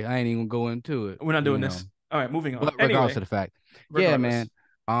J. I ain't even gonna go into it. We're not doing You know. this. All right, moving on. But regardless Anyway, of the fact, yeah, regardless.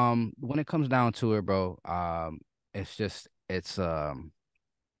 man. When it comes down to it, bro, it's just it's a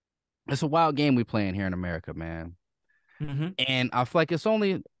wild game we playing here in America, man. Mm-hmm. And I feel like it's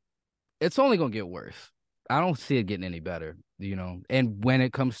only gonna get worse. I don't see it getting any better, you know. And when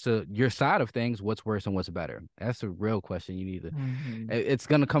it comes to your side of things, what's worse and what's better? That's a real question. You need to. Mm-hmm. It's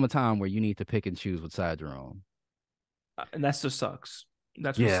gonna come a time where you need to pick and choose what side you're on. And that's what sucks.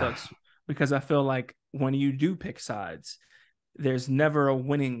 That's what Yeah. sucks because I feel like when you do pick sides, there's never a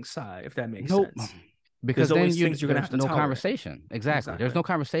winning side, if that makes Nope. sense. There's Because then always things you're gonna have there's to no tolerate. conversation. Exactly. There's Exactly. no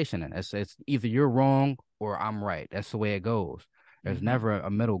conversation in it. It's either you're wrong or I'm right. That's the way it goes. There's Mm-hmm. never a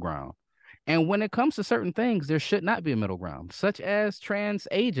middle ground. And when it comes to certain things, there should not be a middle ground, such as trans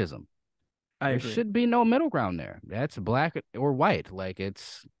ageism. I There agree. should be no middle ground there. That's black or white. Like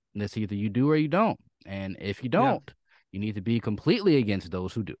it's either you do or you don't. And if you Yeah. don't, you need to be completely against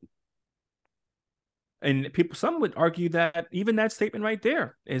those who do. And some would argue that even that statement right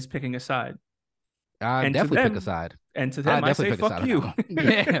there is picking a side. I And to definitely pick a them, side. and to I them, I definitely say pick a fuck side on that you. one.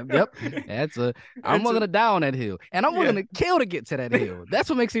 Yeah, yep. I'm and willing to to die on that hill. And I'm willing yeah. to kill to get to that hill. That's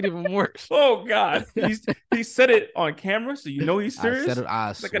what makes it even worse. Oh God, he said it on camera, so you know he's I said serious. it, I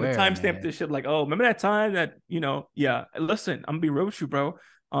Like at the swear, timestamp man. this shit, like, oh, remember that time that yeah. Listen, I'm gonna be real with you, bro.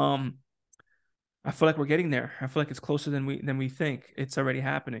 Um, I feel like we're getting there. I feel like it's closer than we think. It's already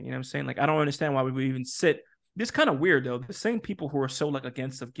happening. You know what I'm saying? Like, I don't understand why we would even sit. This kind of weird though. The same people who are so like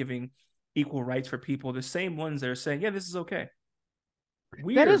against of giving equal rights for people, the same ones that are saying, yeah, this is okay.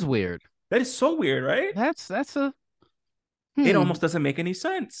 That is Weird. weird. That is so weird, right? That's a It hmm. almost doesn't make any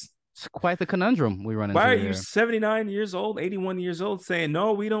sense. It's quite the conundrum we run Why into are you here. 79 years old, 81 years old saying,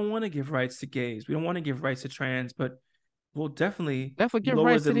 no, we don't want to give rights to gays. We don't want to give rights to trans, but we'll definitely Definitely give lower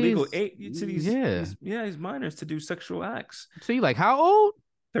rights the to legal these. age to Yeah. these minors to do sexual acts. So you like how old?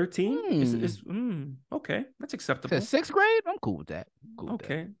 13 Hmm. is okay. That's Said acceptable. sixth grade? I'm cool with that. Cool with that.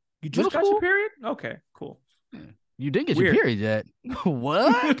 Okay. You just Middle got your school? period? Okay, cool. Yeah. You didn't get your Weird. period yet.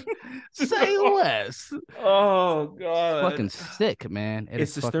 What? Say less. Oh It's God. fucking sick, man. It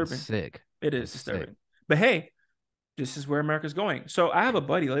It's is fucking disturbing. sick. It is It's sick. disturbing. But hey, this is where America's going. So I have a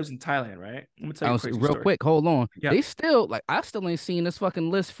buddy that lives in Thailand, right? I'm gonna tell I you a was crazy real story. quick. Hold on. Yeah. They still like. I still ain't seen this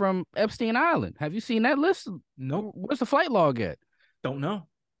fucking list from Epstein Island. Have you seen that list? Nope. Where's the flight log at? Don't know.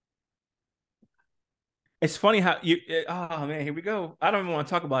 It's funny how you. Oh man, here we go. I don't even want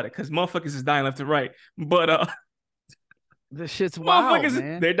to talk about it because motherfuckers is dying left and right. But This shit's wild, motherfuckers,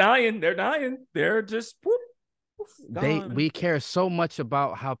 man. they're dying. They're dying. They're just whoop, whoop, gone. We care so much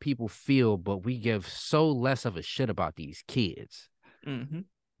about how people feel, but we give so less of a shit about these kids. Mm-hmm.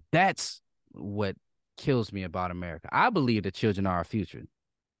 That's what kills me about America. I believe the children are our future.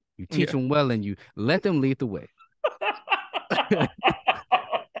 You teach Yeah. them well and you let them lead the way.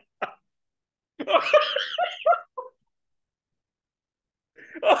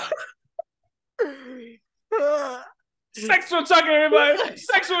 Sexual chocolate, everybody.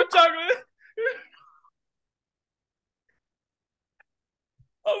 Sexual chocolate.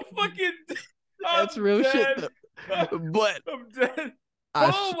 I'm fucking. That's I'm real shit. dead. But I'm dead.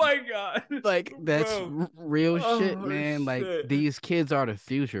 Oh my God. Like that's Bro. real shit, Oh man. Like shit. these kids are the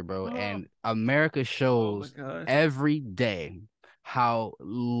future, bro. Oh, And America oh my shows God. every day how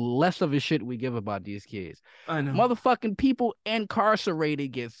less of a shit we give about these kids. I know. Motherfucking people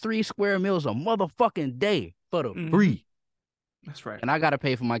incarcerated get 3 square meals a motherfucking day for the Mm-hmm. free. That's right. And I gotta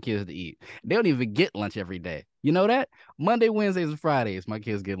pay for my kids to eat. They don't even get lunch every day. You know that? Monday, Wednesdays, and Fridays, my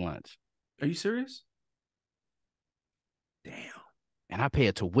kids get lunch. Are you serious? Damn. And I pay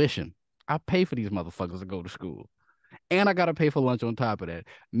a tuition. I pay for these motherfuckers to go to school. And I gotta pay for lunch on top of that.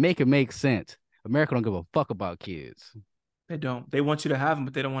 Make it make sense. America don't give a fuck about kids. They don't. They want you to have them,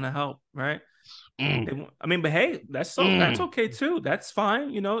 but they don't want to help, right? Mm, I mean, but hey, that's mm. okay too. That's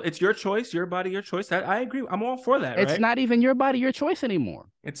fine. You know, it's your choice, your body, your choice. That I agree. I'm all for that, It's right? not even your body, your choice anymore.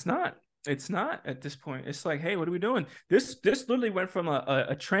 It's not. It's not at this point. It's like, hey, what are we doing? This literally went from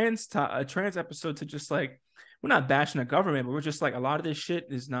a trans episode to just like we're not bashing the government, but we're just like a lot of this shit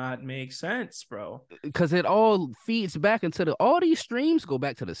does not make sense, bro. Because it all feeds back into all these streams go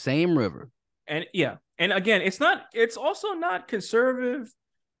back to the same river. And yeah, and again, it's also not conservative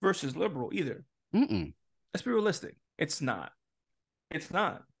versus liberal either. Mm-mm. Let's be realistic. It's not. It's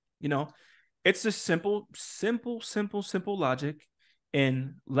not. You know, it's just simple logic.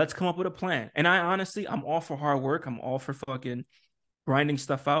 And let's come up with a plan. And I'm all for hard work. I'm all for fucking grinding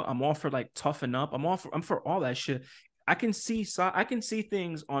stuff out. I'm all for like toughen up. I'm for all that shit. I can see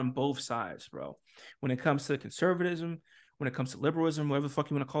things on both sides, bro. When it comes to conservatism, when it comes to liberalism, whatever the fuck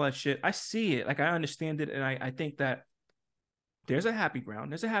you want to call that shit, I see it. Like I understand it, and I think that there's a happy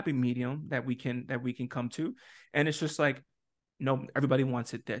ground, there's a happy medium that we can come to, and it's just like no, everybody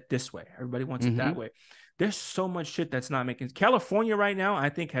wants it this way, everybody wants it that way. There's so much shit that's not making California right now, I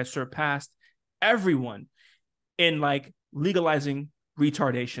think, has surpassed everyone in like legalizing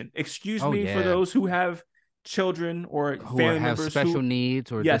retardation. Excuse me for those who have children or who family have members special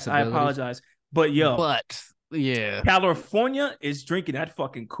needs or yes, I apologize, but yeah, California is drinking that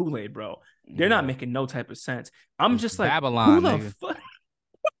fucking Kool-Aid, bro. They're not making no type of sense. I'm just like, Babylon, who the nigga.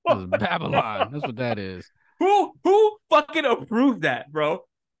 fuck? Babylon. That's what that is. Who fucking approved that, bro?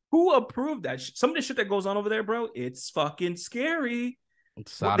 Who approved that? Some of the shit that goes on over there, bro, it's fucking scary.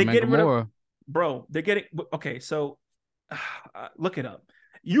 Sodom and Gomorrah. Bro, they're getting okay. So look it up.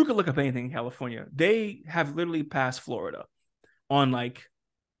 You can look up anything in California. They have literally passed Florida on like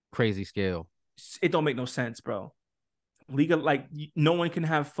crazy scale. It don't make no sense, bro. Legal, like no one can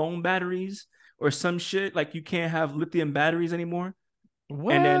have phone batteries or some shit. Like you can't have lithium batteries anymore.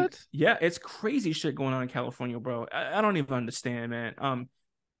 What? And then yeah, it's crazy shit going on in California, bro. I don't even understand, man.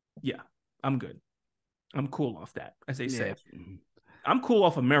 Yeah, I'm good. I'm cool off that, as they say. I'm cool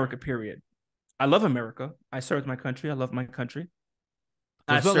off America, period. I love America. I served my country. I love my country.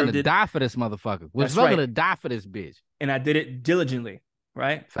 I served to die for this motherfucker. Was willing to die for this bitch. And I did it diligently,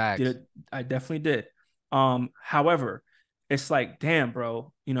 right? Facts. I definitely did. However, it's like, damn,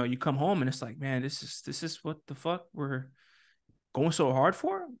 bro, you know, you come home and it's like, man, this is what the fuck we're going so hard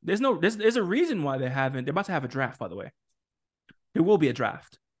for? There's a reason why they're about to have a draft, by the way. There will be a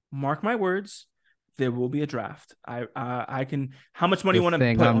draft. Mark my words, there will be a draft. I can. How much money you want to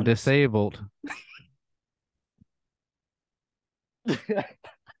put I'm on disabled.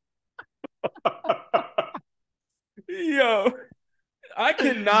 Yo, I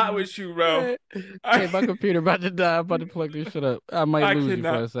cannot with you, bro. Hey, my computer about to die. I'm about to plug this shit up. I might lose you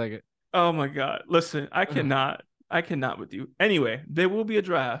for a second. Oh my God. Listen, I cannot with you. Anyway, there will be a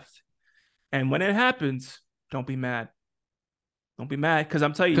draft. And when it happens, don't be mad. Don't be mad, because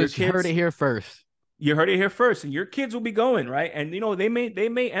I'm telling you, your kids, you heard it here first. You heard it here first, and your kids will be going, right? And you know, they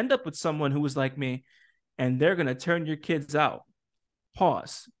may end up with someone who was like me, and they're gonna turn your kids out.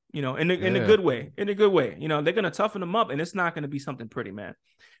 Pause. You know, in a good way. In a good way. You know, they're gonna toughen them up, and it's not gonna be something pretty, man.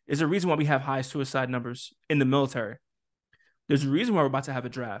 There's a reason why we have high suicide numbers in the military. There's a reason why we're about to have a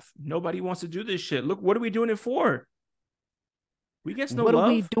draft. Nobody wants to do this shit. Look, what are we doing it for? We get no love. What are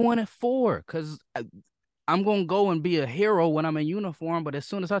we doing it for? Because I'm gonna go and be a hero when I'm in uniform, but as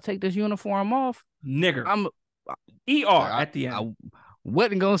soon as I take this uniform off, nigger, I'm ER at the end. I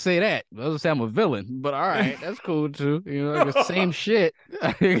wasn't gonna say that. I was gonna say I'm a villain, but all right, that's cool too. You know, like the same shit.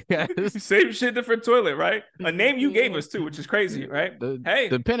 Same shit, different toilet, right? A name you gave us too, which is crazy, right? Hey,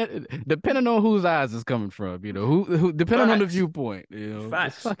 depending on whose eyes it's coming from, you know, who depending on the viewpoint, you know,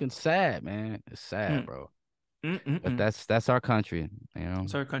 it's fucking sad, man. It's sad, bro. But that's our country, you know.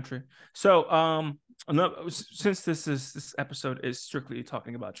 It's our country. So, since this episode is strictly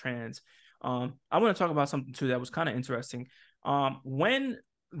talking about trans, I want to talk about something too that was kind of interesting. When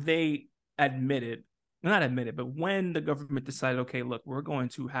they not admitted, but when the government decided, okay, look, we're going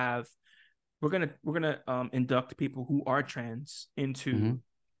to have we're gonna induct people who are trans into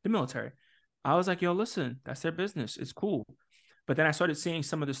the military. I was like, yo, listen, that's their business. It's cool. But then I started seeing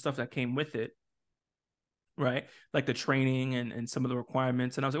some of the stuff that came with it, right? Like the training and some of the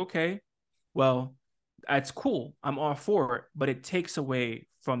requirements. And I was like, okay, well, that's cool. I'm all for it, but it takes away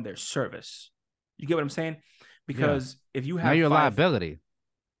from their service. You get what I'm saying? Because if you have now you're a liability.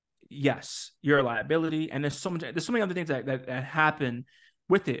 Yes, you're a liability. And there's so many other things that happen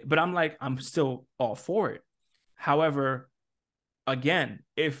with it. But I'm like, I'm still all for it. However, again,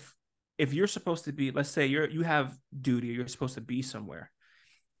 if you're supposed to be, let's say you have duty, you're supposed to be somewhere,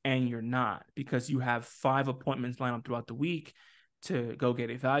 and you're not because you have 5 appointments lined up throughout the week to go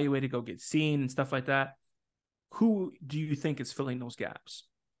get evaluated, go get seen, and stuff like that. Who do you think is filling those gaps?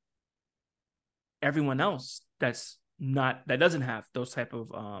 Everyone else that doesn't have those type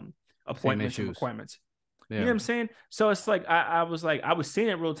of appointments and requirements. Yeah. You know what I'm saying? So it's like I was seeing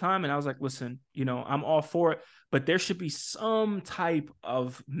it real time, and I was like, listen, I'm all for it, but there should be some type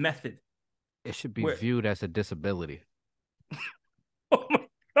of method. It should be viewed as a disability. Oh my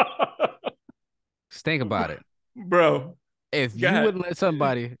God. Just think about it, bro. If you wouldn't let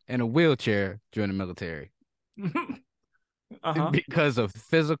somebody in a wheelchair join the military because of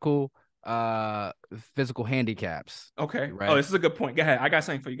physical handicaps. Okay. Right? Oh, this is a good point. Go ahead. I got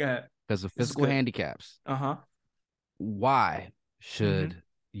something for you. Go ahead. Because of physical handicaps. Why should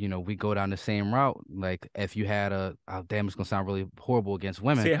we go down the same route? Like if you had damn, it's gonna sound really horrible against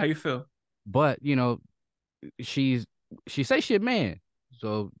women. Say how you feel. But she says she a man,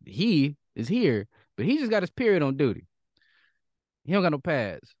 so he is here, but he just got his period on duty. He don't got no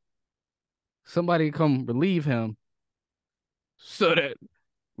pads. Somebody come relieve him so that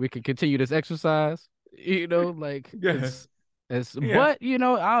we can continue this exercise. Like it's but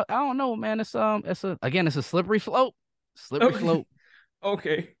I don't know, man. It's a slippery slope. Slope.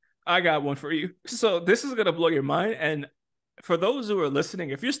 Okay. I got one for you. So this is gonna blow your mind. And for those who are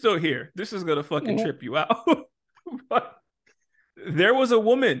listening, if you're still here, this is gonna fucking trip you out. But there was a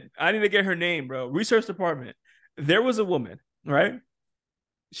woman. I need to get her name, bro. Research department. There was a woman, right?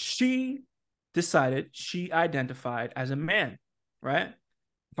 She decided she identified as a man, right?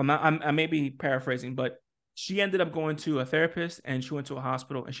 I may be paraphrasing, but she ended up going to a therapist and she went to a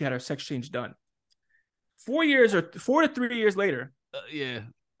hospital and she had her sex change done. 4 to 3 years later. Yeah.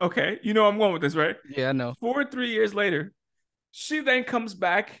 Okay. I'm going with this, right? Yeah, I know. 4 to 3 years later, she then comes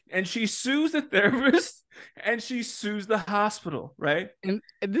back and she sues the therapist and she sues the hospital, right? And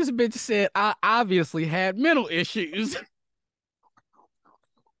this bitch said, I obviously had mental issues.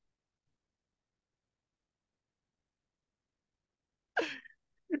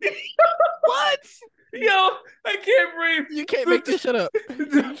 What? Yo, I can't breathe. You can't make this shit up.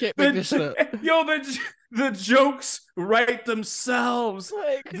 You can't make this shit up. Yo, the jokes write themselves.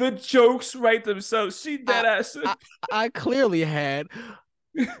 The jokes write themselves. She dead ass. I clearly had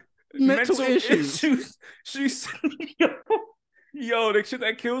mental issues. She's yo, the shit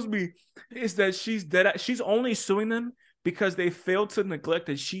that kills me is that she's dead ass. She's only suing them because they failed to neglect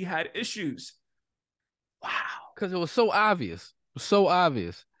that she had issues. Wow. Because it was so obvious. So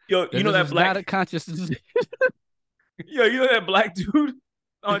obvious. Yo, you know that black not a conscious decision. Yo, you know that black dude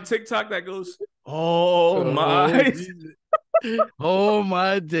on TikTok that goes, "Oh my, oh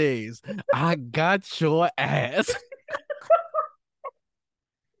my days, I got your ass."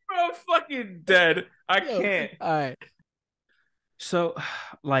 Bro, I'm fucking dead. I can't. All right. So,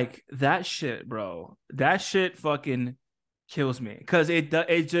 like that shit, bro. That shit fucking kills me because it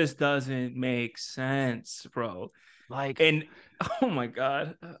just doesn't make sense, bro. Like, and oh my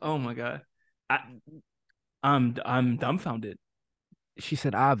god, I'm dumbfounded. She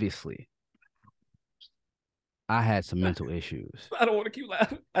said, obviously, I had some mental issues. I don't want to keep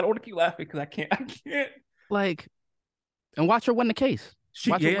laughing because I can't. Like, and watch her win the case.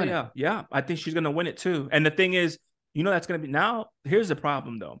 Yeah. I think she's gonna win it too. And the thing is, that's gonna be now. Here's the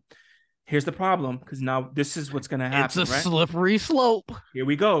problem, though. Here's the problem because now this is what's gonna happen. It's a slippery slope. Here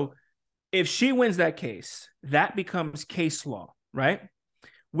we go. If she wins that case, that becomes case law, right?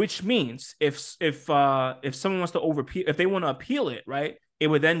 Which means if someone wants to if they want to appeal it, right, it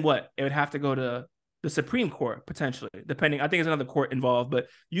would then what? It would have to go to the Supreme Court potentially, depending. I think there's another court involved, but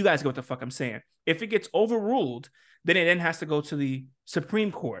you guys get what the fuck I'm saying. If it gets overruled, then it then has to go to the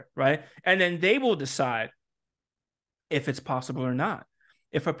Supreme Court, right? And then they will decide if it's possible or not,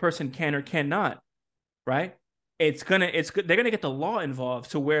 if a person can or cannot, right? They're gonna get the law involved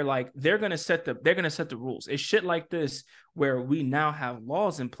to where like they're gonna set the rules. It's shit like this where we now have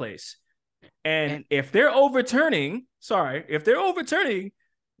laws in place, and if they're overturning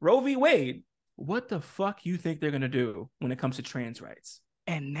Roe v. Wade, what the fuck you think they're gonna do when it comes to trans rights?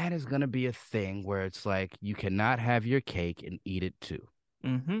 And that is going to be a thing where it's like, you cannot have your cake and eat it too.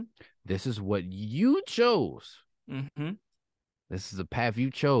 Mm-hmm. This is what you chose. Mm-hmm. This is a path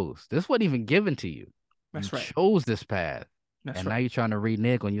you chose. This wasn't even given to you. You That's right. chose this path. That's and right. now you're trying to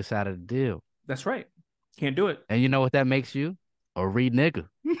renege on your side of the deal. That's right. Can't do it. And you know what that makes you? A nigga.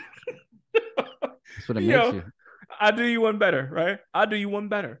 That's what it makes Yo, you. I'll do you one better, right? I'll do you one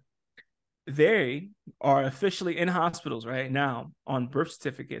better. They are officially in hospitals right now on birth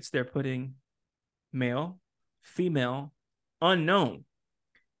certificates. They're putting male, female, unknown.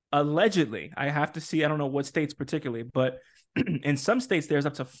 Allegedly, I have to see, I don't know what states particularly, but in some states, there's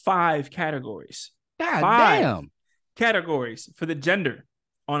up to 5 categories. God 5 damn. categories for the gender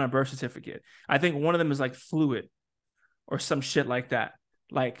on a birth certificate. I think one of them is like fluid or some shit like that.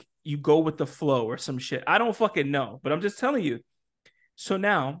 Like you go with the flow or some shit. I don't fucking know, but I'm just telling you. So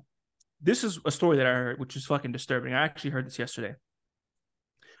now, this is a story that I heard, which is fucking disturbing. I actually heard this yesterday.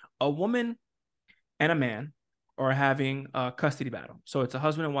 A woman and a man are having a custody battle. So it's a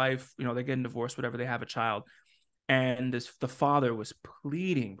husband and wife, you know, they're getting divorced, whatever, they have a child. And the father was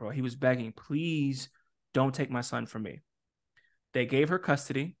pleading, bro. He was begging, please don't take my son from me. They gave her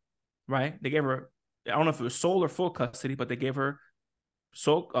custody, right? They gave her, I don't know if it was sole or full custody, but they gave her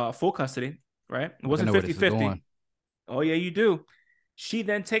full custody, right? It wasn't 50-50. Oh, yeah, you do. She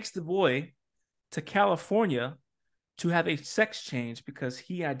then takes the boy to California to have a sex change because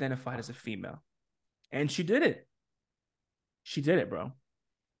he identified as a female. And she did it. She did it, bro.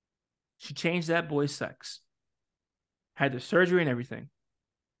 She changed that boy's sex. Had the surgery and everything.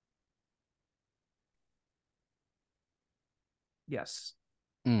 Yes.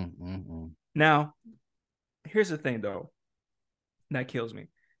 Now, here's the thing, though. That kills me.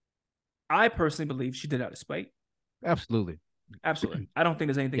 I personally believe she did out of spite. Absolutely. Absolutely. I don't think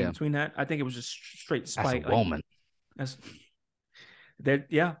there's anything in between that. I think it was just straight spite. That's a woman. That's that.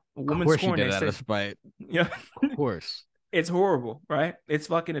 Yeah. A woman of course scorn, she did out of spite. Yeah. Of course. It's horrible, right? It's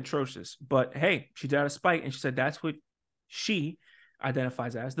fucking atrocious. But hey, she did out of spite, and she said that's what she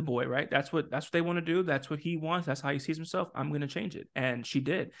identifies as, the boy, right? That's what they want to do. That's what he wants. That's how he sees himself. I'm going to change it. And she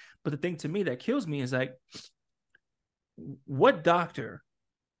did. But the thing to me that kills me is like, what doctor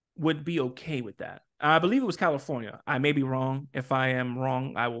would be okay with that? I believe it was California. I may be wrong. If I am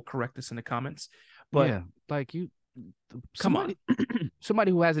wrong, I will correct this in the comments. But yeah, like somebody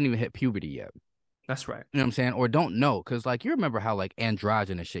who hasn't even hit puberty yet. That's right. You know what I'm saying? Or don't know. Because, like, you remember how, like,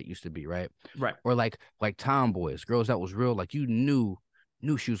 androgynous shit used to be, right? Right. Or, like tomboys, girls that was real, like, you knew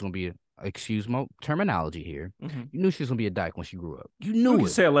she was going to be, excuse my terminology here. Mm-hmm. You knew she was going to be a dyke when she grew up. You knew you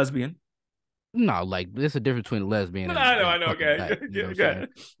say a lesbian. No, like, there's a difference between a lesbian and I know. Okay. dyke, you know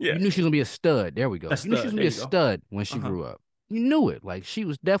yeah. You knew she was going to be a stud. There we go. You knew she was going to be a stud when she grew up. You knew it. Like, she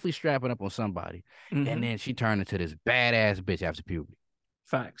was definitely strapping up on somebody. Mm-hmm. And then she turned into this badass bitch after puberty.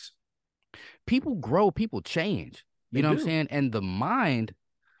 Facts. People grow, people change. You know what I'm saying? And the mind,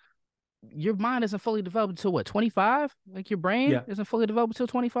 your mind isn't fully developed until what, 25? Like your brain isn't fully developed until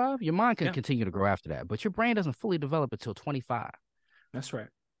 25. Your mind can continue to grow after that, but your brain doesn't fully develop until 25. That's right.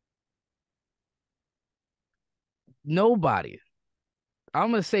 Nobody.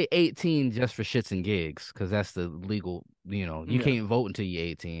 I'm going to say 18 just for shits and gigs, because that's the legal, you can't vote until you're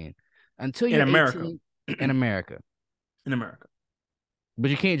 18. Until you're 18 in America. In America. But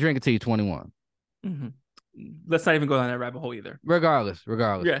you can't drink until you're 21. Mm-hmm. Let's not even go down that rabbit hole either. Regardless.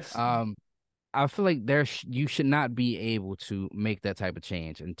 Yes. I feel like you should not be able to make that type of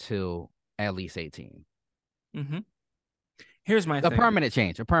change until at least 18. Mm-hmm. Here's my thing. A permanent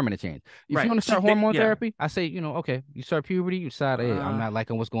change. If you want to start hormone therapy, I say, okay, you start puberty, you decide, hey, I'm not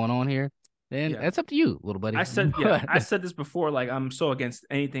liking what's going on here. Then that's up to you, little buddy. I said this before, like, I'm so against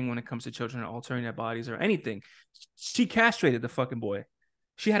anything when it comes to children altering their bodies or anything. She castrated the fucking boy.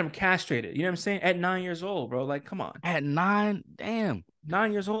 She had him castrated. You know what I'm saying? At 9 years old, bro. Like, come on. At 9? Damn.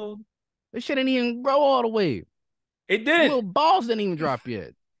 9 years old? This shit didn't even grow all the way. It didn't. Little balls didn't even drop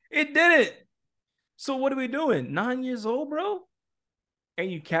yet. It didn't. So what are we doing? 9 years old, bro? And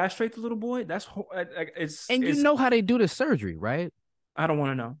you castrate the little boy? That's you know how they do the surgery, right? I don't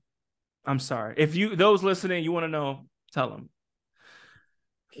want to know. I'm sorry. If those listening, you want to know, tell them.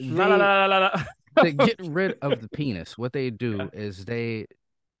 To get rid of the penis, what they do is they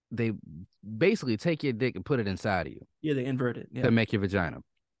basically take your dick and put it inside of you. Yeah, they invert it. Yeah. To make your vagina.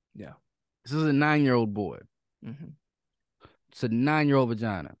 Yeah. This is a 9-year-old boy. Mm-hmm. It's a 9-year-old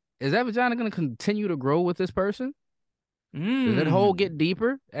vagina. Is that vagina going to continue to grow with this person? Does that hole get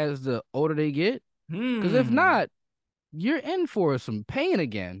deeper as the older they get? Because if not, you're in for some pain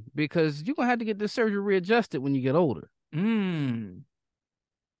again, because you're going to have to get this surgery readjusted when you get older.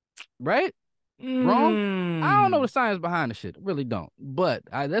 Right? Wrong? I don't know the science behind the shit. Really don't. But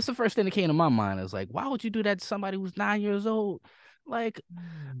that's the first thing that came to my mind. Is like, why would you do that to somebody who's 9 years old? Like,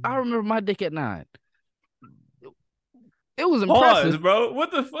 I remember my dick at 9. It was impressive. Pause, bro.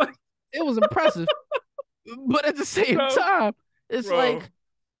 What the fuck? It was impressive. But at the same time, it's like,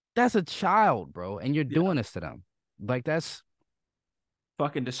 that's a child, bro. And you're doing this to them. Like, that's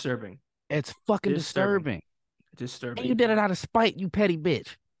fucking disturbing. It's fucking disturbing. Disturbing. And you did it out of spite, you petty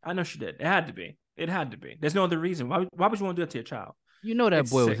bitch. I know she did. It had to be. It had to be. There's no other reason. Why would you want to do that to your child? You know that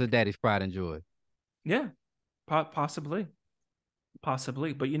boy was his daddy's pride and joy. Yeah, possibly.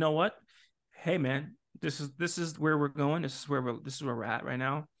 But you know what? Hey, man, this is where we're going. This is where we're at right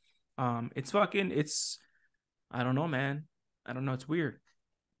now. It's I don't know, man. I don't know. It's weird.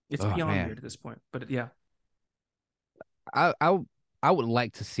 It's beyond weird at this point. But yeah, I would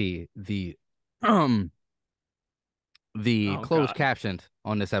like to see the closed captions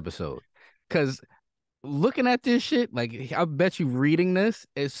on this episode, because looking at this shit, like, I bet you reading this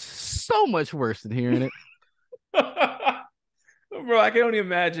is so much worse than hearing it. Bro, I can only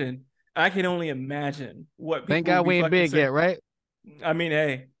imagine what people. Thank God we ain't big yet, right? I mean,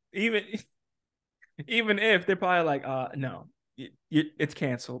 hey, even if they're probably like, no, it's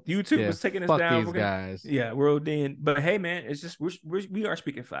canceled. YouTube was taking us down. These guys. Yeah, we're ODing. But hey, man, it's just we are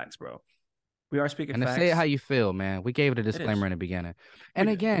speaking facts, bro. We are speaking facts. And to say how you feel, man. We gave it a disclaimer in the beginning. And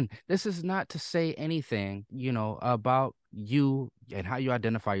again, this is not to say anything, about you and how you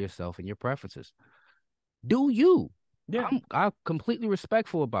identify yourself and your preferences. Do you? Yeah. I'm completely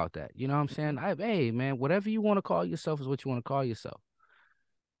respectful about that. You know what I'm saying? Hey, man, whatever you want to call yourself is what you want to call yourself.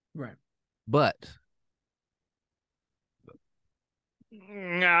 Right. But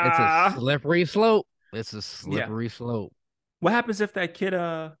it's a slippery slope. It's a slippery slope. What happens if that kid,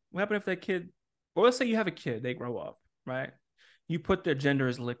 well, let's say you have a kid, they grow up, right? You put their gender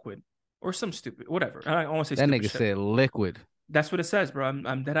as liquid or some stupid, whatever. I don't want to say that stupid nigga shit. said liquid. That's what it says, bro.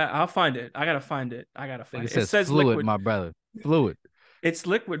 I'll find it. I gotta find it. It says fluid, liquid. My brother. Fluid. It's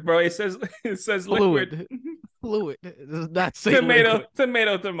liquid, bro. It says liquid. Fluid. It does not say liquid.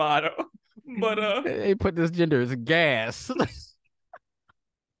 Tomato. But they put this gender as gas.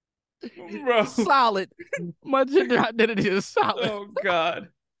 Bro. Solid. My gender identity is solid. Oh God.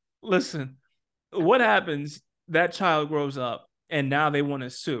 Listen. What happens? That child grows up and now they want to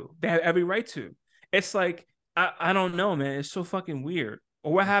sue. They have every right to. It's like, I don't know, man. It's so fucking weird.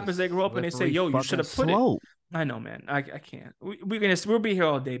 Or what happens? They grow up and they say, "Yo, you should have put it." I know, man. I can't. We'll be here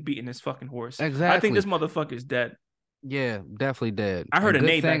all day beating this fucking horse. Exactly. I think this motherfucker's dead. Yeah, definitely dead. I heard a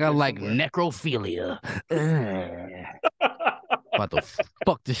name. I like necrophilia. About to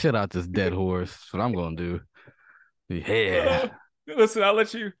fuck the shit out this dead horse. That's what I'm gonna do. Yeah. Listen, I'll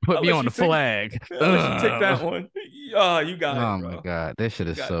let you put me on the flag. I'll let you take that one. Oh, you got it. Oh my God, this shit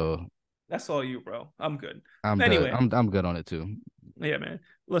is so. That's all you, bro. I'm good. Anyway, I'm good on it too. Yeah, man.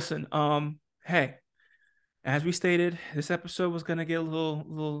 Listen, hey, as we stated, this episode was gonna get a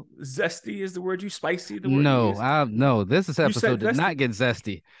little zesty. Is the word you spicy? The word no. This episode did not get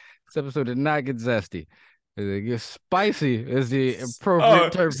zesty. This episode did not get zesty. Spicy is the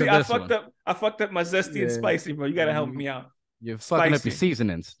appropriate term for this one. I fucked up my zesty and spicy, bro. You gotta help me out. You're fucking up your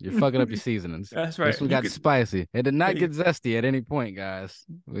seasonings. That's right. This one got spicy. It did not get zesty at any point, guys.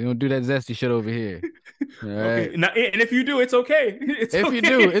 We don't do that zesty shit over here. All right. Okay. Now, and if you do, it's okay. You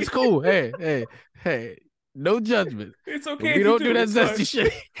do, it's cool. Hey. No judgment. It's okay. We don't do that zesty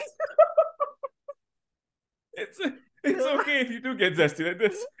shit. It's okay if you do get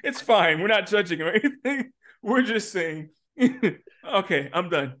zesty. It's fine. We're not judging or anything. We're just saying. Okay, I'm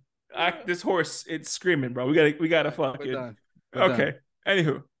done. This horse, it's screaming, bro. We gotta fucking. Okay.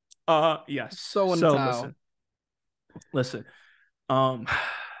 Anywho, yes. So listen.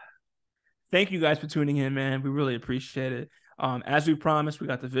 Thank you guys for tuning in, man. We really appreciate it. As we promised, we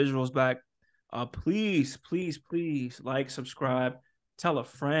got the visuals back. Please like, subscribe, tell a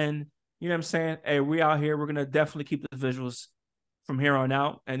friend. You know what I'm saying? Hey, we out here. We're gonna definitely keep the visuals from here on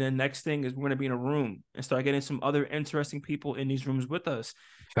out. And then next thing is we're gonna be in a room and start getting some other interesting people in these rooms with us.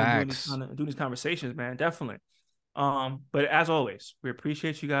 Facts. Doing these conversations, man. Definitely. But as always, we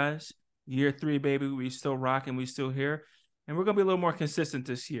appreciate you guys. Year 3, baby. We still rocking. We still here. And we're gonna be a little more consistent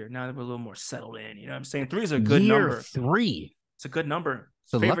this year. Now that we're a little more settled in. You know what I'm saying? 3 is a good number. Year 3. It's a good number.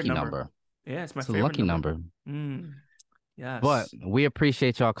 It's a lucky number. Yeah, it's my favorite lucky number. Yes. But we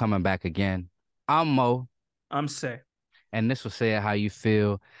appreciate y'all coming back again. I'm Mo. I'm Say. And this will Say It How You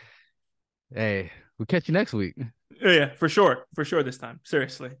Feel. Hey, we'll catch you next week. Yeah, for sure this time.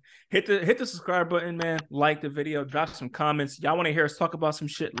 Seriously, hit the subscribe button, man. Like the video, drop some comments. Y'all want to hear us talk about some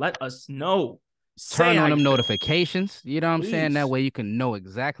shit? Let us know. Turn on them feel. notifications. You know what I'm saying? That Please. way you can know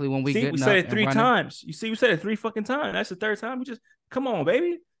exactly when we See, getting we up said it and 3 running. times. You see, we said it 3 fucking times. That's the 3rd time. We just come on,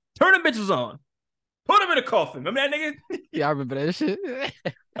 baby. Turn the bitches on. Put them in a coffin. Remember that nigga? Yeah, I remember that shit.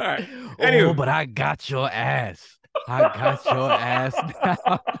 All right. Oh, Anyway. but I got your ass. I got your ass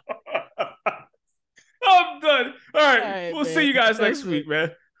now. I'm done. All right. All right, We'll see man. you guys That's next it. week,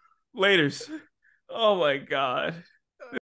 man. Laters. Oh my God.